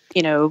ethnic,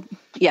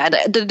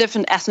 the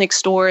different ethnic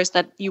stores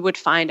that you would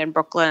find in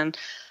Brooklyn.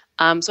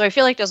 So I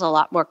feel like there's a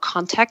lot more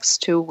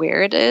context to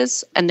where it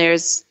is. And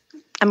there's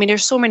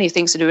so many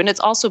things to do. And it's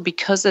also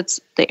because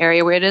it's the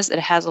area where it is, it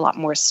has a lot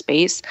more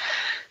space.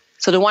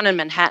 So the one in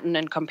Manhattan,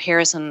 in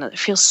comparison, it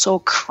feels so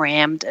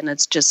cramped, and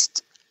it's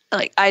just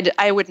like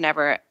I would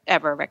never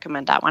ever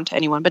recommend that one to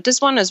anyone. But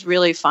this one is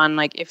really fun.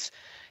 Like if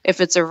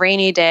it's a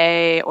rainy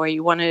day, or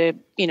you want to,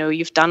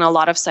 you've done a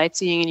lot of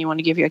sightseeing and you want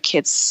to give your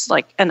kids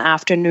like an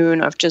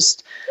afternoon of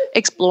just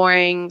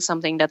exploring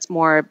something that's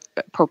more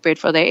appropriate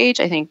for their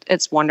age, I think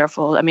it's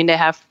wonderful. I mean, they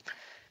have,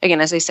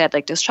 again, as I said,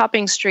 like this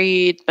shopping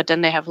street, but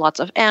then they have lots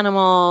of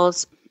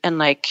animals and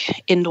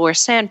like indoor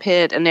sand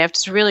pit, and they have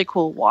this really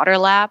cool water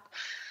lab.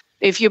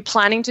 If you're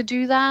planning to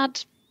do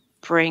that,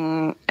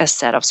 bring a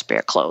set of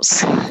spare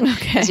clothes.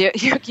 Okay.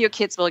 your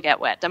kids will get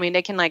wet. I mean,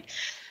 they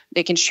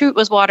can shoot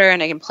with water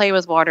and they can play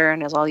with water,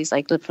 and there's all these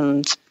like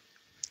different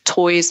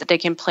toys that they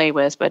can play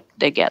with, but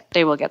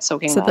they will get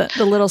soaking wet.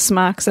 So the little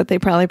smocks that they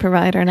probably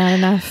provide are not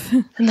enough.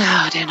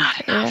 No, they're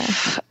not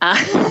enough.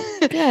 Yeah.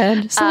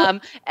 Good. So,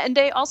 and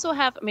they also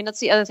have, that's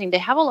the other thing. They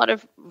have a lot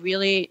of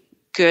really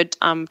good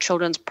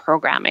children's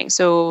programming.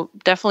 So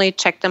definitely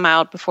check them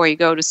out before you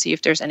go to see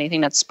if there's anything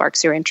that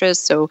sparks your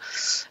interest. So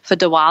for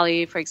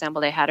Diwali, for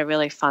example, they had a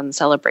really fun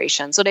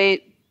celebration. So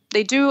they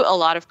do a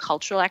lot of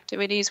cultural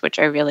activities, which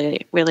I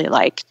really, really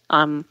like,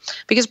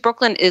 because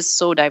Brooklyn is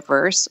so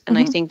diverse. And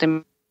I think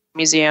the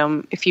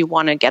museum, if you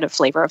want to get a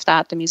flavor of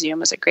that, the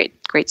museum is a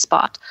great, great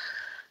spot.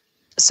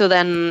 So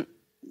then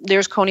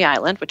there's Coney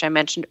Island, which I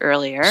mentioned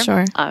earlier.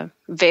 Sure.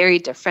 Very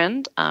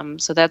different.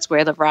 So that's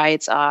where the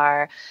rides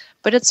are.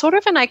 But it's sort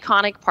of an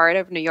iconic part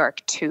of New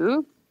York,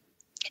 too.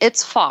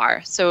 It's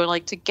far. So,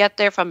 like, to get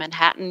there from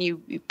Manhattan, you're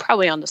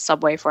probably on the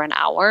subway for an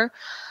hour.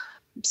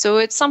 So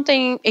it's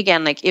something,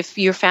 again, like if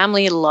your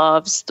family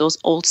loves those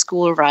old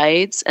school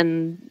rides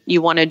and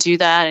you want to do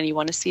that and you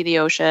want to see the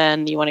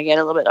ocean, you want to get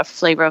a little bit of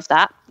flavor of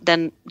that,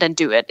 then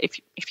do it.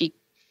 If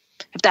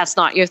that's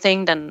not your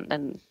thing,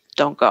 then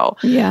don't go.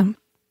 Yeah.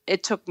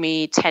 It took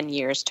me 10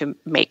 years to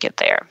make it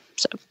there.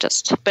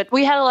 But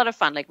we had a lot of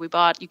fun. Like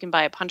you can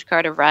buy a punch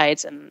card of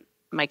rides, and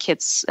my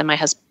kids and my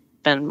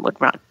husband would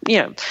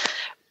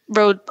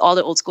rode all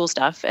the old school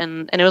stuff,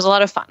 and it was a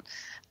lot of fun.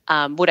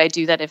 Would I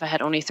do that if I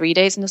had only 3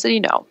 days in the city?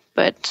 No.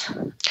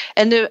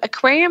 And the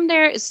aquarium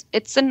there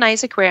it's a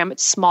nice aquarium.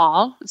 It's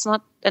small. It's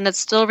not, and it's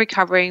still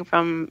recovering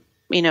from,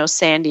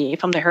 Sandy,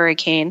 from the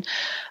hurricane.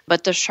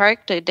 But the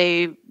shark,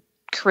 they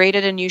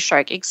created a new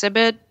shark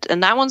exhibit,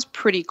 and that one's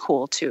pretty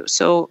cool too.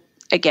 So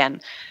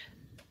again,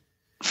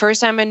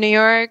 first time in New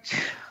York,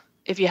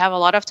 if you have a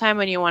lot of time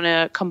and you want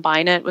to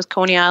combine it with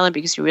Coney Island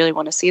because you really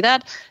want to see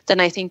that,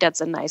 then I think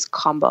that's a nice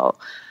combo.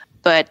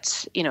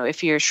 But,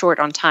 if you're short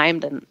on time,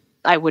 then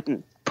I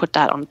wouldn't put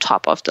that on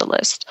top of the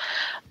list.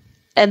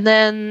 And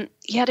then,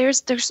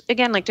 there's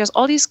again, like there's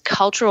all these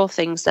cultural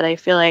things that I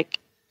feel like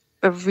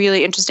are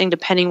really interesting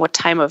depending what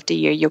time of the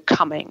year you're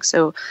coming.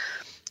 So,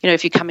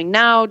 if you're coming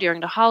now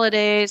during the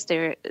holidays,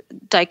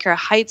 Diker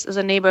Heights is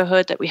a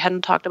neighborhood that we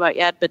hadn't talked about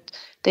yet, but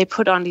they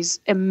put on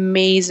these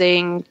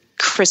amazing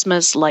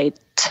Christmas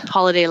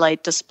holiday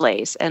light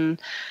displays. And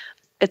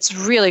it's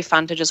really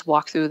fun to just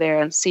walk through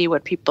there and see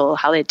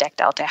how they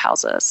decked out their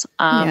houses.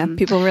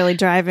 People really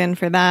drive in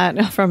for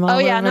that from all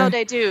over. No,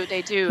 they do.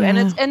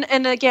 Yeah.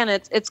 And again,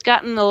 it's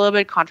gotten a little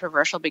bit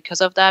controversial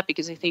because of that,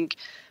 because I think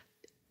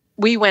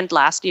we went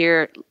last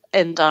year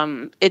and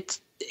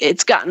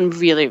it's gotten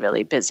really,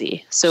 really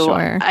busy. So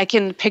Sure. I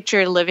can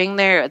picture living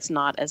there. It's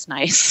not as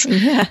nice.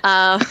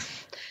 Yeah.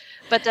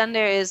 But then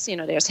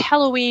there's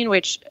Halloween,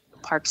 which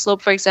Park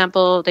Slope, for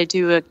example, they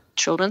do a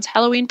children's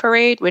Halloween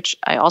parade, which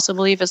I also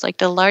believe is like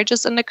the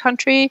largest in the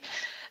country.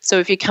 So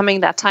if you're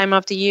coming that time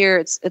of the year,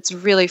 it's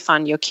really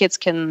fun. Your kids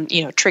can,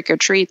 trick or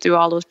treat through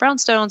all those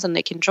brownstones, and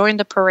they can join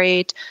the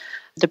parade.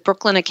 The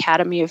Brooklyn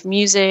Academy of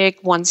Music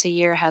once a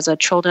year has a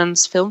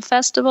children's film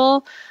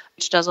festival,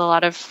 which does a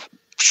lot of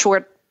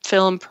short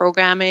film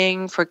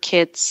programming for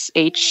kids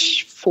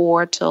age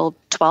 4 till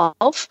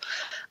 12.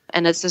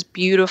 And it's this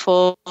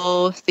beautiful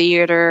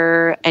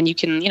theater, and you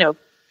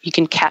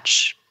can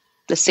catch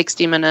the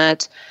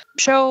 60-minute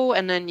show,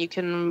 and then you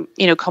can,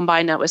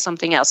 combine that with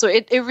something else. So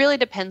it really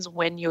depends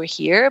when you're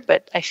here,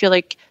 but I feel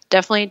like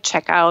definitely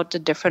check out the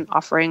different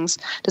offerings.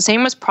 The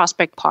same as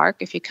Prospect Park.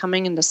 If you're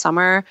coming in the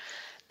summer,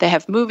 they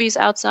have movies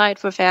outside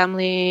for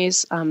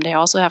families. They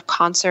also have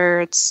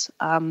concerts.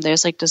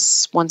 There's like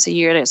this once a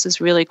year, there's this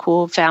really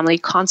cool family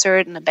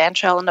concert and a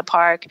bandshell in the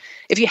park.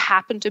 If you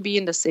happen to be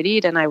in the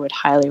city, then I would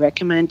highly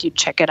recommend you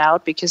check it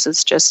out, because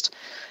it's just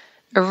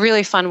a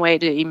really fun way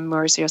to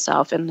immerse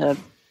yourself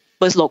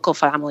with local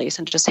families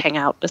and just hang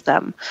out with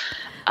them.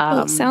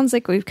 Well, it sounds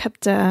like we've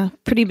kept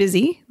pretty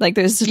busy. Like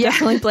there's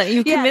definitely plenty.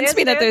 You convinced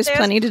me that there's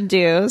plenty to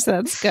do, so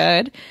that's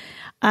good.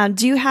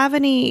 Do you have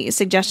any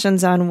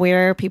suggestions on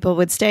where people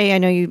would stay? I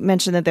know you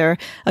mentioned that there are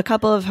a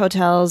couple of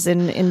hotels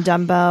in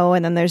Dumbo,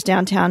 and then there's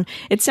downtown.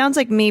 It sounds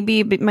like maybe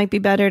it might be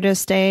better to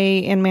stay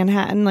in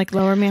Manhattan, like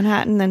lower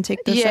Manhattan, than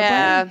take the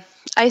subway.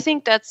 I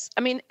think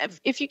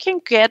if you can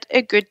get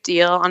a good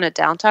deal on a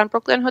downtown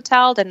Brooklyn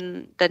hotel,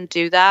 then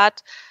do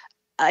that.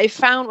 I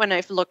found when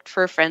I've looked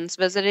for friends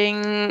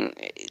visiting,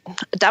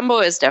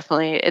 Dumbo is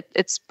definitely,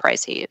 it's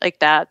pricey. Like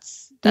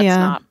that's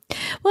not.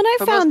 Well,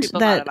 and I found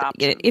that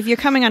if you're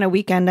coming on a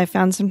weekend, I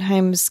found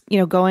sometimes,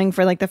 going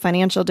for like the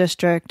financial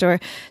district or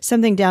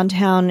something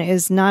downtown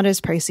is not as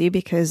pricey,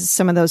 because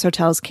some of those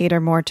hotels cater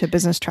more to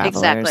business travelers.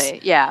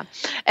 Exactly. Yeah.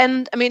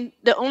 And I mean,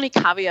 the only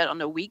caveat on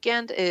the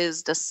weekend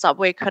is the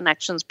subway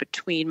connections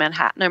between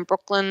Manhattan and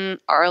Brooklyn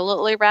are a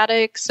little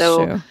erratic.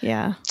 So,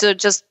 so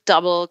just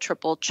double,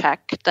 triple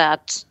check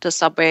that the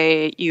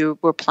subway you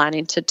were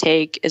planning to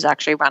take is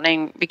actually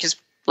running, because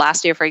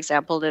last year, for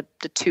example, the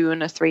 2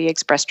 and the 3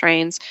 express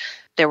trains,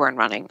 they weren't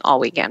running all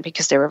weekend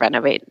because they were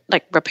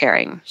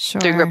repairing,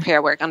 doing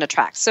repair work on the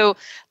tracks. So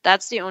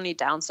that's the only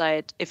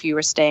downside if you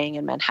were staying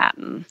in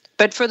Manhattan.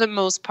 But for the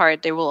most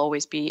part, there will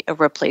always be a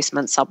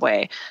replacement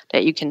subway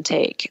that you can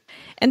take.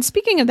 And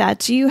speaking of that,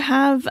 do you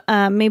have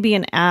maybe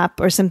an app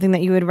or something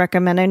that you would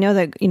recommend? I know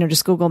that,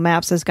 just Google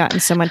Maps has gotten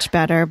so much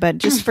better, but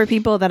just for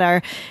people that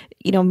are,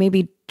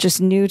 maybe just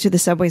new to the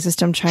subway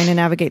system, trying to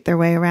navigate their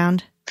way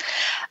around.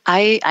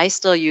 I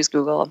still use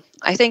Google.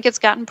 I think it's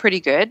gotten pretty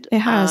good. It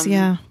has,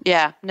 yeah.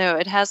 Yeah, no,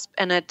 it has.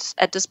 And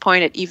at this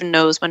point, it even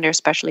knows when there's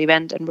special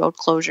event and road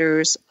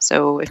closures.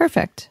 So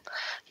perfect.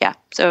 Yeah,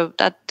 so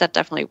that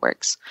definitely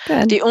works.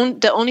 Good.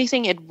 The only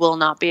thing it will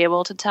not be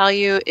able to tell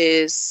you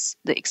is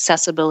the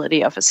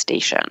accessibility of a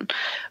station,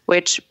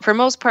 which for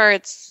most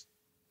parts,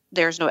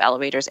 there's no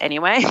elevators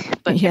anyway.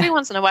 But every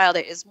once in a while,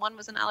 there is one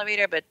with an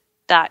elevator, but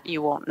that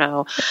you won't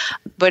know.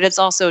 But it's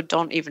also,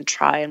 don't even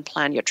try and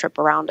plan your trip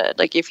around it.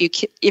 Like if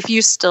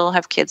you still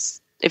have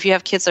kids, if you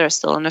have kids that are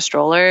still in a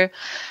stroller,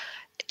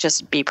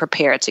 just be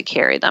prepared to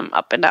carry them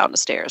up and down the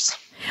stairs.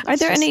 Are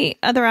there any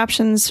other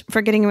options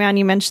for getting around?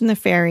 You mentioned the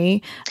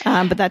ferry,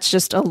 but that's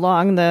just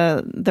along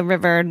the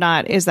river,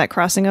 is that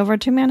crossing over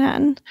to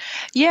Manhattan?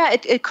 Yeah,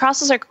 it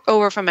crosses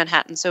over from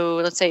Manhattan. So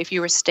let's say if you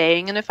were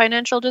staying in a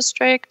financial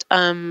district,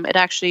 it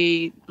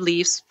actually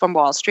leaves from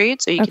Wall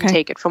Street. So you can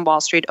take it from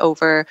Wall Street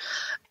over.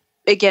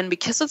 Again,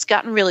 because it's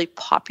gotten really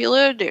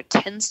popular, there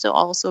tends to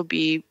also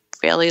be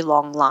fairly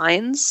long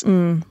lines,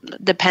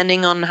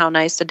 depending on how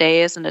nice the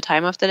day is and the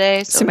time of the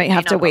day. So you might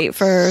have to wait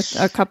for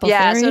a couple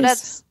ferries? Yeah, so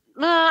that's...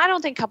 I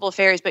don't think a couple of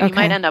ferries, but you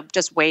might end up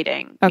just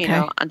waiting,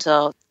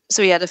 until.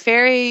 So yeah, the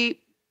ferry,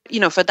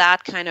 for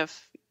that kind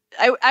of,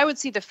 I would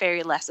see the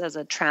ferry less as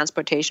a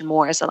transportation,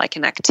 more as like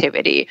an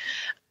activity.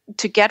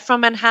 To get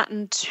from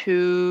Manhattan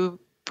to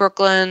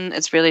Brooklyn,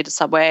 it's really the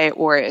subway,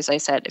 or as I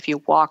said, if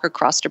you walk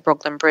across the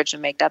Brooklyn Bridge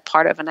and make that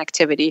part of an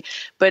activity.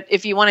 But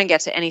if you want to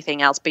get to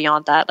anything else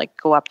beyond that, like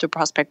go up to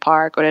Prospect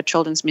Park or the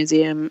Children's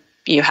Museum,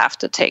 you have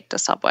to take the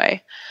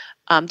subway.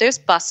 There's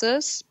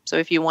buses, so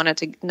if you wanted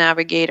to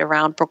navigate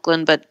around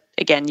Brooklyn, but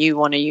again, you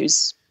want to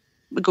use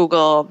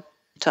Google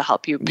to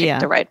help you pick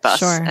the right bus.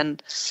 Sure.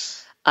 And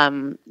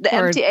the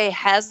MTA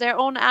has their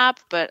own app,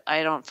 but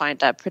I don't find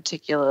that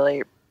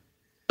particularly...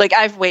 Like,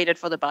 I've waited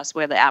for the bus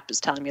where the app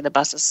is telling me the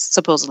bus is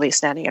supposedly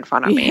standing in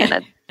front of me,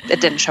 and it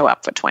didn't show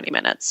up for 20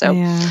 minutes. So,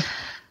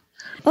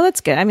 well,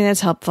 that's good. I mean,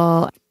 that's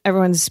helpful.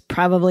 Everyone's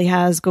probably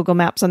has Google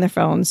Maps on their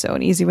phone, so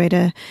an easy way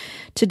to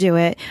do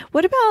it.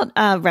 What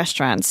about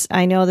restaurants?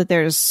 I know that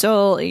there's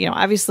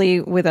obviously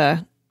with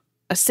a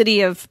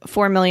city of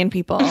 4 million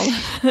people,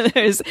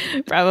 there's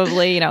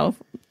probably,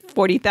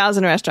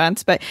 40,000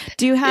 restaurants, but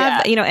do you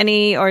have,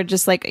 any, or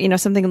just like,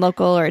 something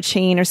local or a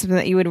chain or something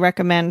that you would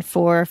recommend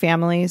for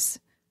families?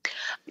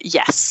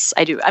 Yes,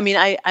 I do. I mean,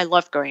 I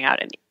love going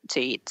out and to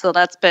eat. So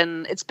it's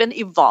been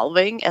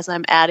evolving as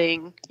I'm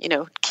adding,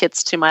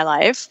 kids to my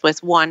life.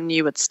 With one,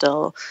 you would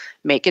still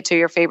make it to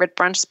your favorite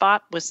brunch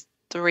spot. With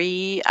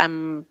three,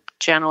 I'm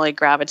generally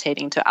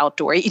gravitating to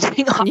outdoor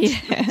eating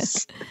options.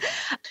 Yes.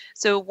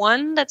 So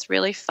one that's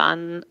really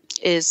fun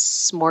is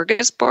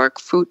Smorgasburg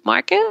Food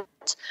Market.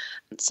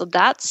 So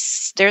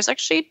there's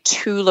actually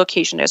two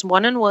locations. There's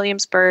one in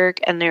Williamsburg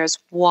and there's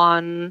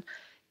one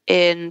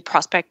in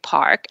Prospect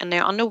Park, and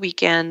they're on the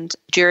weekend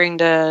during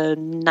the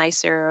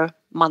nicer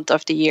month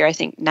of the year. I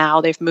think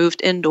now they've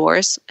moved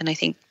indoors, and I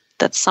think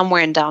that's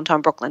somewhere in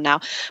downtown Brooklyn now.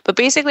 But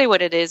basically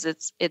what it is,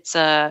 it's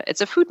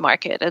a food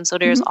market. And so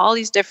there's all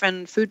these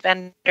different food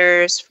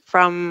vendors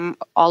from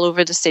all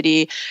over the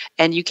city,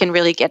 and you can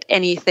really get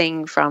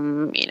anything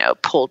from,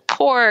 pulled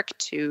pork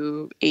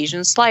to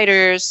Asian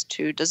sliders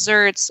to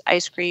desserts,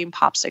 ice cream,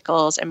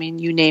 popsicles. I mean,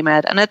 you name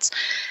it. And it's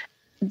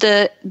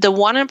the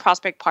one in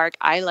Prospect Park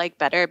I like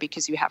better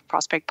because you have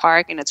Prospect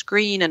Park and it's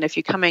green, and if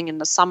you're coming in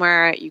the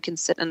summer, you can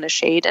sit in the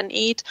shade and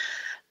eat.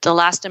 The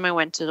last time I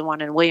went to the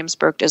one in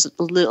Williamsburg, there's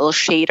a little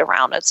shade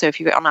around it. So if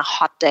you're on a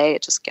hot day,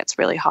 it just gets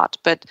really hot.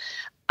 But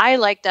I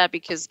like that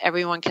because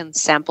everyone can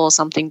sample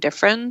something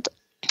different.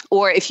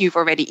 Or if you've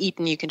already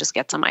eaten, you can just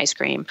get some ice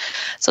cream.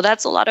 So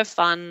that's a lot of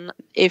fun.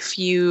 If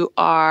you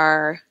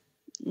are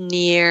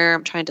near,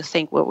 I'm trying to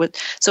think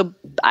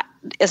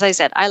as I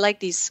said, I like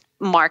these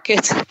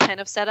market kind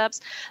of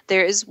setups.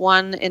 There is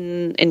one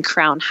in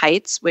Crown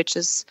Heights, which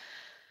is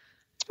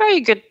probably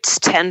a good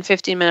 10,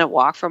 15-minute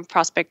walk from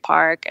Prospect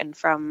Park and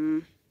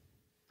from,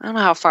 I don't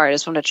know how far it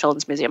is from the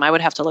Children's Museum. I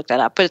would have to look that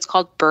up. But it's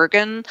called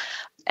Bergen,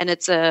 and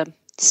it's a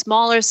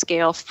smaller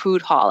scale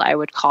food hall, I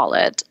would call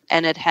it.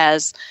 And it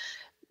has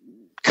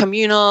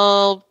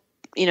communal,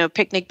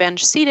 picnic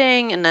bench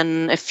seating and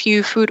then a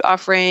few food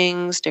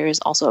offerings. There's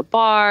also a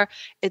bar.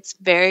 It's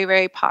very,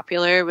 very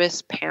popular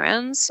with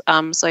parents.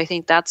 So I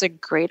think that's a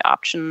great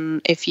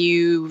option if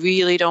you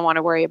really don't want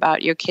to worry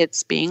about your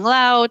kids being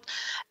loud,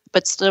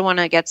 but still want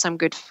to get some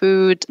good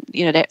food.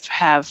 They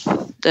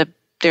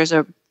there's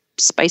a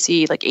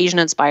spicy, like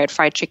Asian-inspired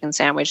fried chicken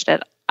sandwich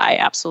that I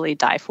absolutely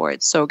die for.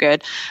 It's so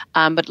good.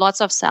 But lots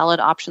of salad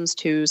options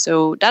too.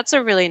 So that's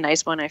a really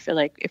nice one. I feel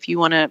like if you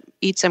want to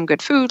eat some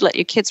good food, let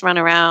your kids run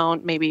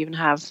around, maybe even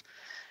have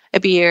a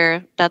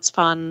beer, that's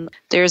fun.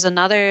 There's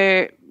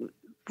another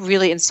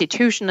really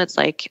institution. It's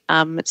like,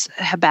 it's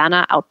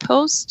Habana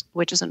Outpost,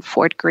 which is in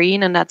Fort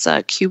Greene. And that's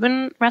a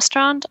Cuban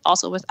restaurant,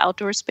 also with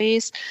outdoor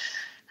space.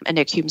 And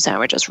their Cuban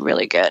sandwich is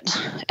really good.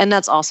 And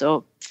that's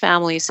also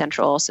family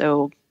central.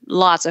 So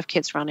lots of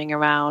kids running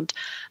around.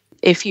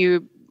 If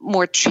you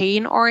more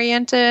chain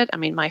oriented, I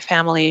mean, my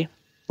family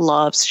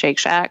loves Shake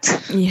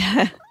Shacks.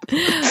 Yeah.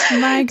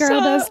 My girl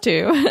does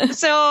too.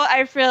 So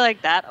I feel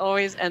like that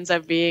always ends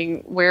up being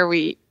where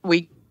we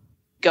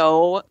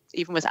go,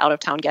 even with out of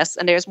town guests.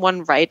 And there's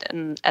one right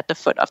at the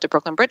foot of the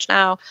Brooklyn Bridge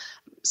now.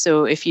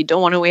 So if you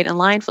don't want to wait in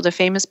line for the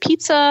famous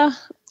pizza,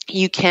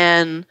 you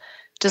can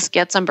just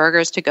get some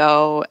burgers to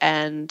go,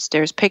 and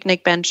there's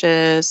picnic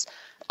benches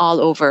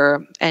all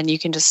over, and you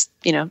can just,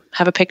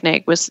 have a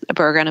picnic with a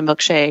burger and a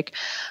milkshake.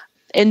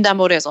 In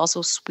Dumbo, there's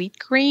also Sweet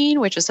Green,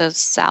 which is a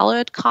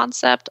salad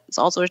concept. It's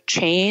also a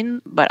chain,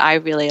 but I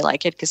really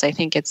like it because I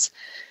think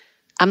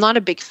I'm not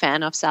a big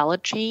fan of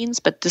salad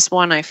chains, but this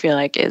one I feel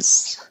like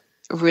is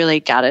really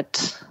got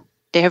it.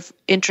 They have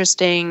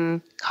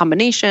interesting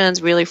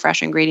combinations, really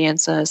fresh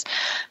ingredients.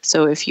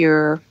 So if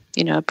you're,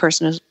 a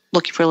person who's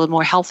looking for a little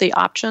more healthy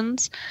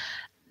options,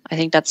 I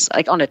think that's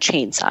like on a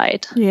chain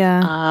side.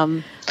 Yeah.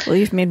 Well,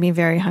 you've made me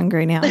very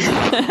hungry now.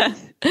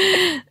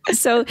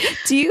 So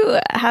do you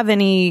have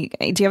any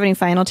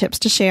final tips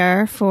to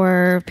share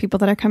for people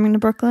that are coming to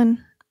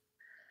Brooklyn?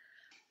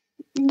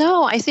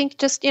 No, I think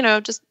just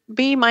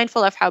be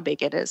mindful of how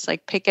big it is.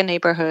 Like pick a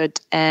neighborhood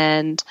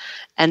and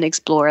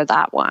explore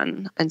that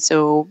one. And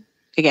so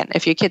again,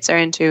 if your kids are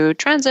into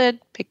transit,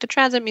 pick the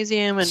transit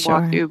museum and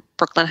walk through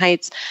Brooklyn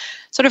Heights.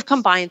 Sort of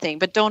combine thing,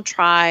 but don't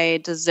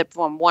try to zip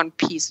from one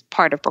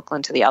part of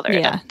Brooklyn to the other.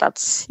 Yeah.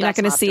 That's You're not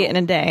going to see it in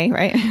a day,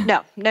 right?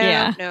 No,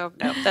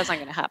 that's not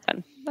going to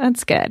happen.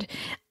 That's good.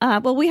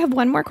 Well, we have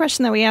one more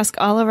question that we ask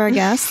all of our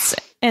guests,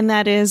 and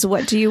that is,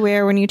 what do you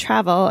wear when you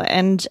travel?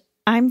 And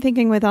I'm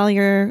thinking with all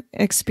your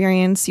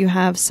experience, you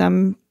have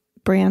some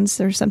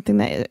brands or something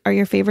that are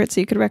your favorites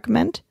that you could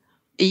recommend?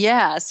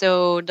 Yeah,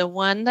 so the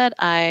one that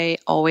I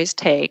always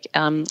take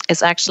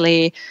is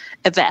actually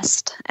a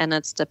vest, and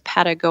it's the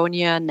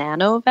Patagonia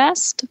Nano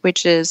vest,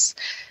 which is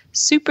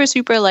super,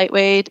 super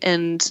lightweight,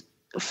 and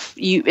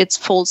it's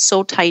folds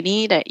so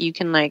tiny that you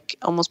can like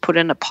almost put it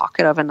in a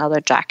pocket of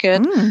another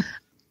jacket.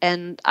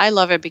 And I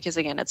love it because,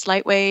 again, it's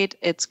lightweight.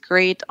 It's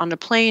great on the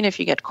plane. If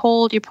you get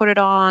cold, you put it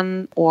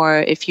on. Or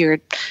if you're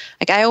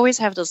like, I always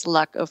have this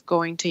luck of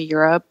going to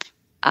Europe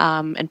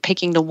and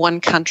picking the one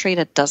country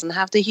that doesn't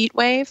have the heat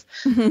wave.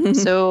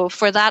 So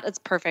for that, it's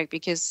perfect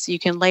because you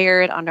can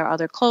layer it under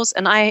other clothes.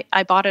 And I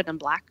bought it in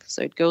black,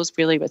 so it goes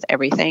really with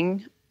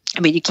everything. I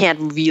mean, you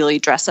can't really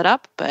dress it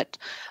up, but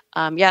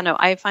Yeah, no,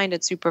 I find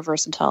it super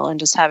versatile, and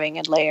just having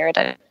a layer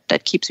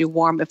that keeps you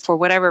warm if for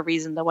whatever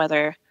reason the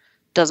weather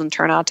doesn't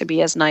turn out to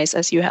be as nice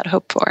as you had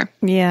hoped for.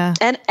 Yeah.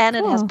 And Cool.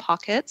 It has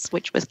pockets,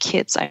 which with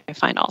kids I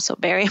find also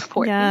very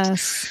important.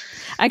 Yes.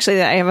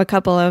 Actually, I have a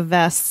couple of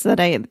vests that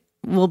I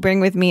will bring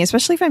with me,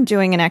 especially if I'm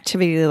doing an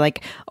activity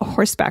like a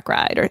horseback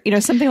ride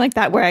or, something like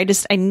that, where I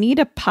need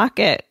a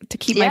pocket to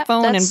keep my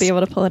phone and be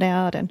able to pull it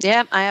out. And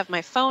yeah, I have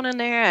my phone in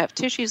there. I have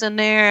tissues in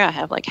there. I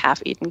have like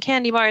half-eaten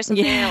candy bars in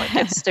there.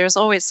 Like there's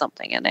always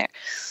something in there.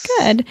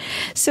 Good.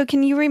 So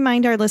can you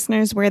remind our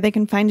listeners where they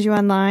can find you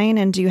online?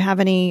 And do you have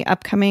any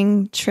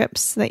upcoming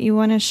trips that you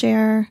want to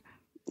share?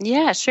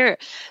 Yeah, sure.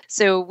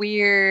 So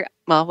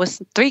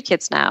with 3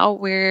 kids now,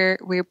 we're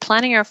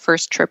planning our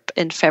first trip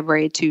in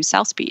February to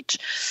South Beach,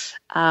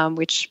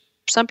 which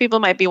some people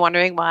might be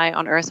wondering, why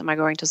on earth am I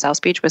going to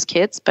South Beach with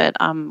kids? But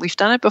we've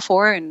done it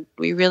before and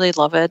we really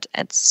love it.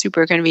 It's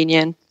super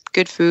convenient,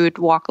 good food,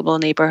 walkable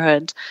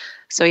neighborhood.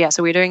 So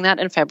we're doing that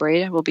in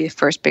February. It will be the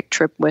first big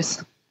trip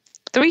with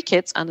 3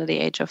 kids under the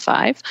age of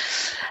 5.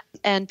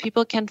 And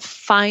people can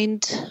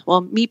find,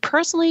 me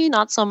personally,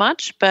 not so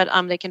much, but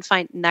they can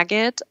find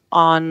Nugget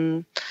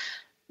on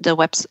the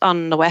web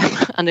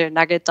under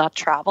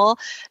nugget.travel.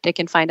 They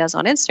can find us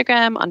on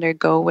Instagram under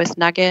Go with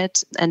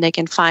Nugget, and they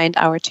can find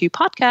our 2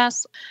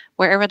 podcasts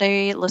wherever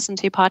they listen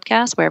to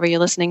podcasts. Wherever you're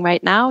listening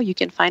right now, you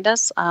can find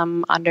us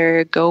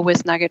under Go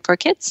with Nugget for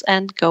kids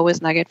and Go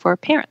with Nugget for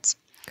parents.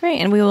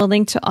 Great. And we will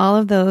link to all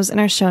of those in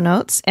our show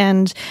notes.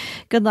 And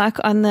good luck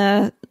on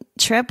the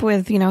trip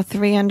with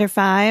 3 under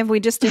 5. We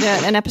just did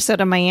an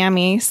episode of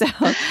Miami, so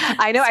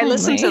I know I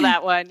listened to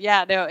that one.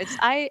 Yeah, no,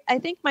 I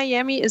think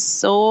Miami is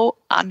so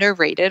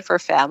underrated for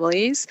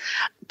families,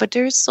 but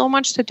there's so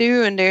much to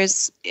do, and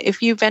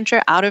if you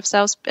venture out of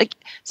South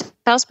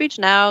Beach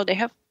now, they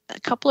have a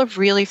couple of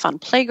really fun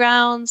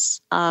playgrounds,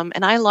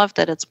 and I love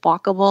that it's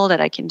walkable, that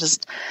I can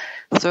just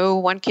throw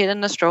one kid in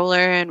the stroller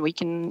and we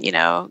can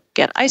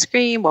get ice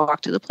cream,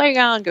 walk to the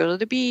playground, go to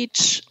the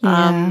beach.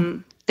 Yeah.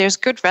 There's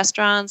good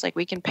restaurants, like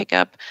we can pick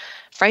up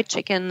fried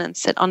chicken and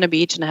sit on the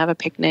beach and have a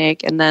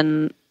picnic. And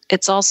then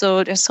there's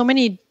so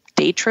many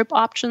day trip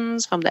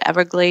options, from the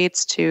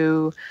Everglades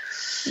to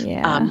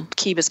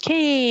Key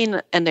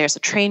Biscayne. And there's a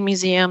train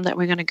museum that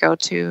we're going to go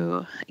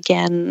to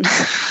again.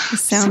 It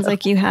sounds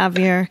like you have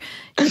your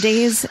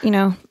days,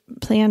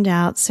 planned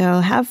out.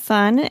 So have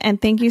fun.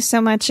 And thank you so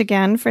much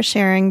again for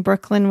sharing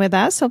Brooklyn with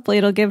us. Hopefully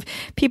it'll give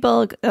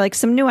people like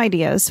some new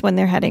ideas when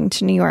they're heading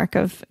to New York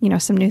of,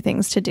 some new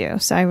things to do.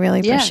 So I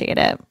really appreciate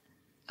it.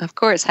 Of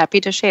course. Happy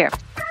to share.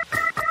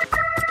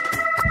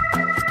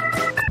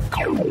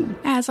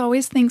 As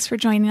always, thanks for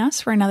joining us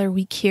for another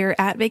week here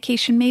at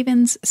Vacation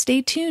Mavens.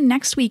 Stay tuned.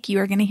 Next week, you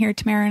are going to hear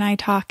Tamara and I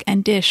talk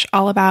and dish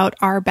all about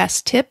our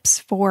best tips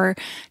for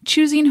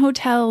choosing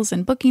hotels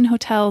and booking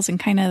hotels and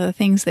kind of the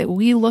things that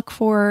we look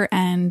for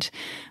and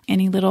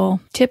any little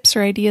tips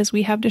or ideas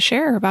we have to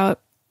share about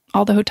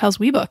all the hotels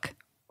we book.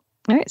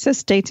 All right. So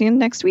stay tuned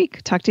next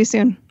week. Talk to you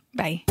soon.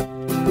 Bye.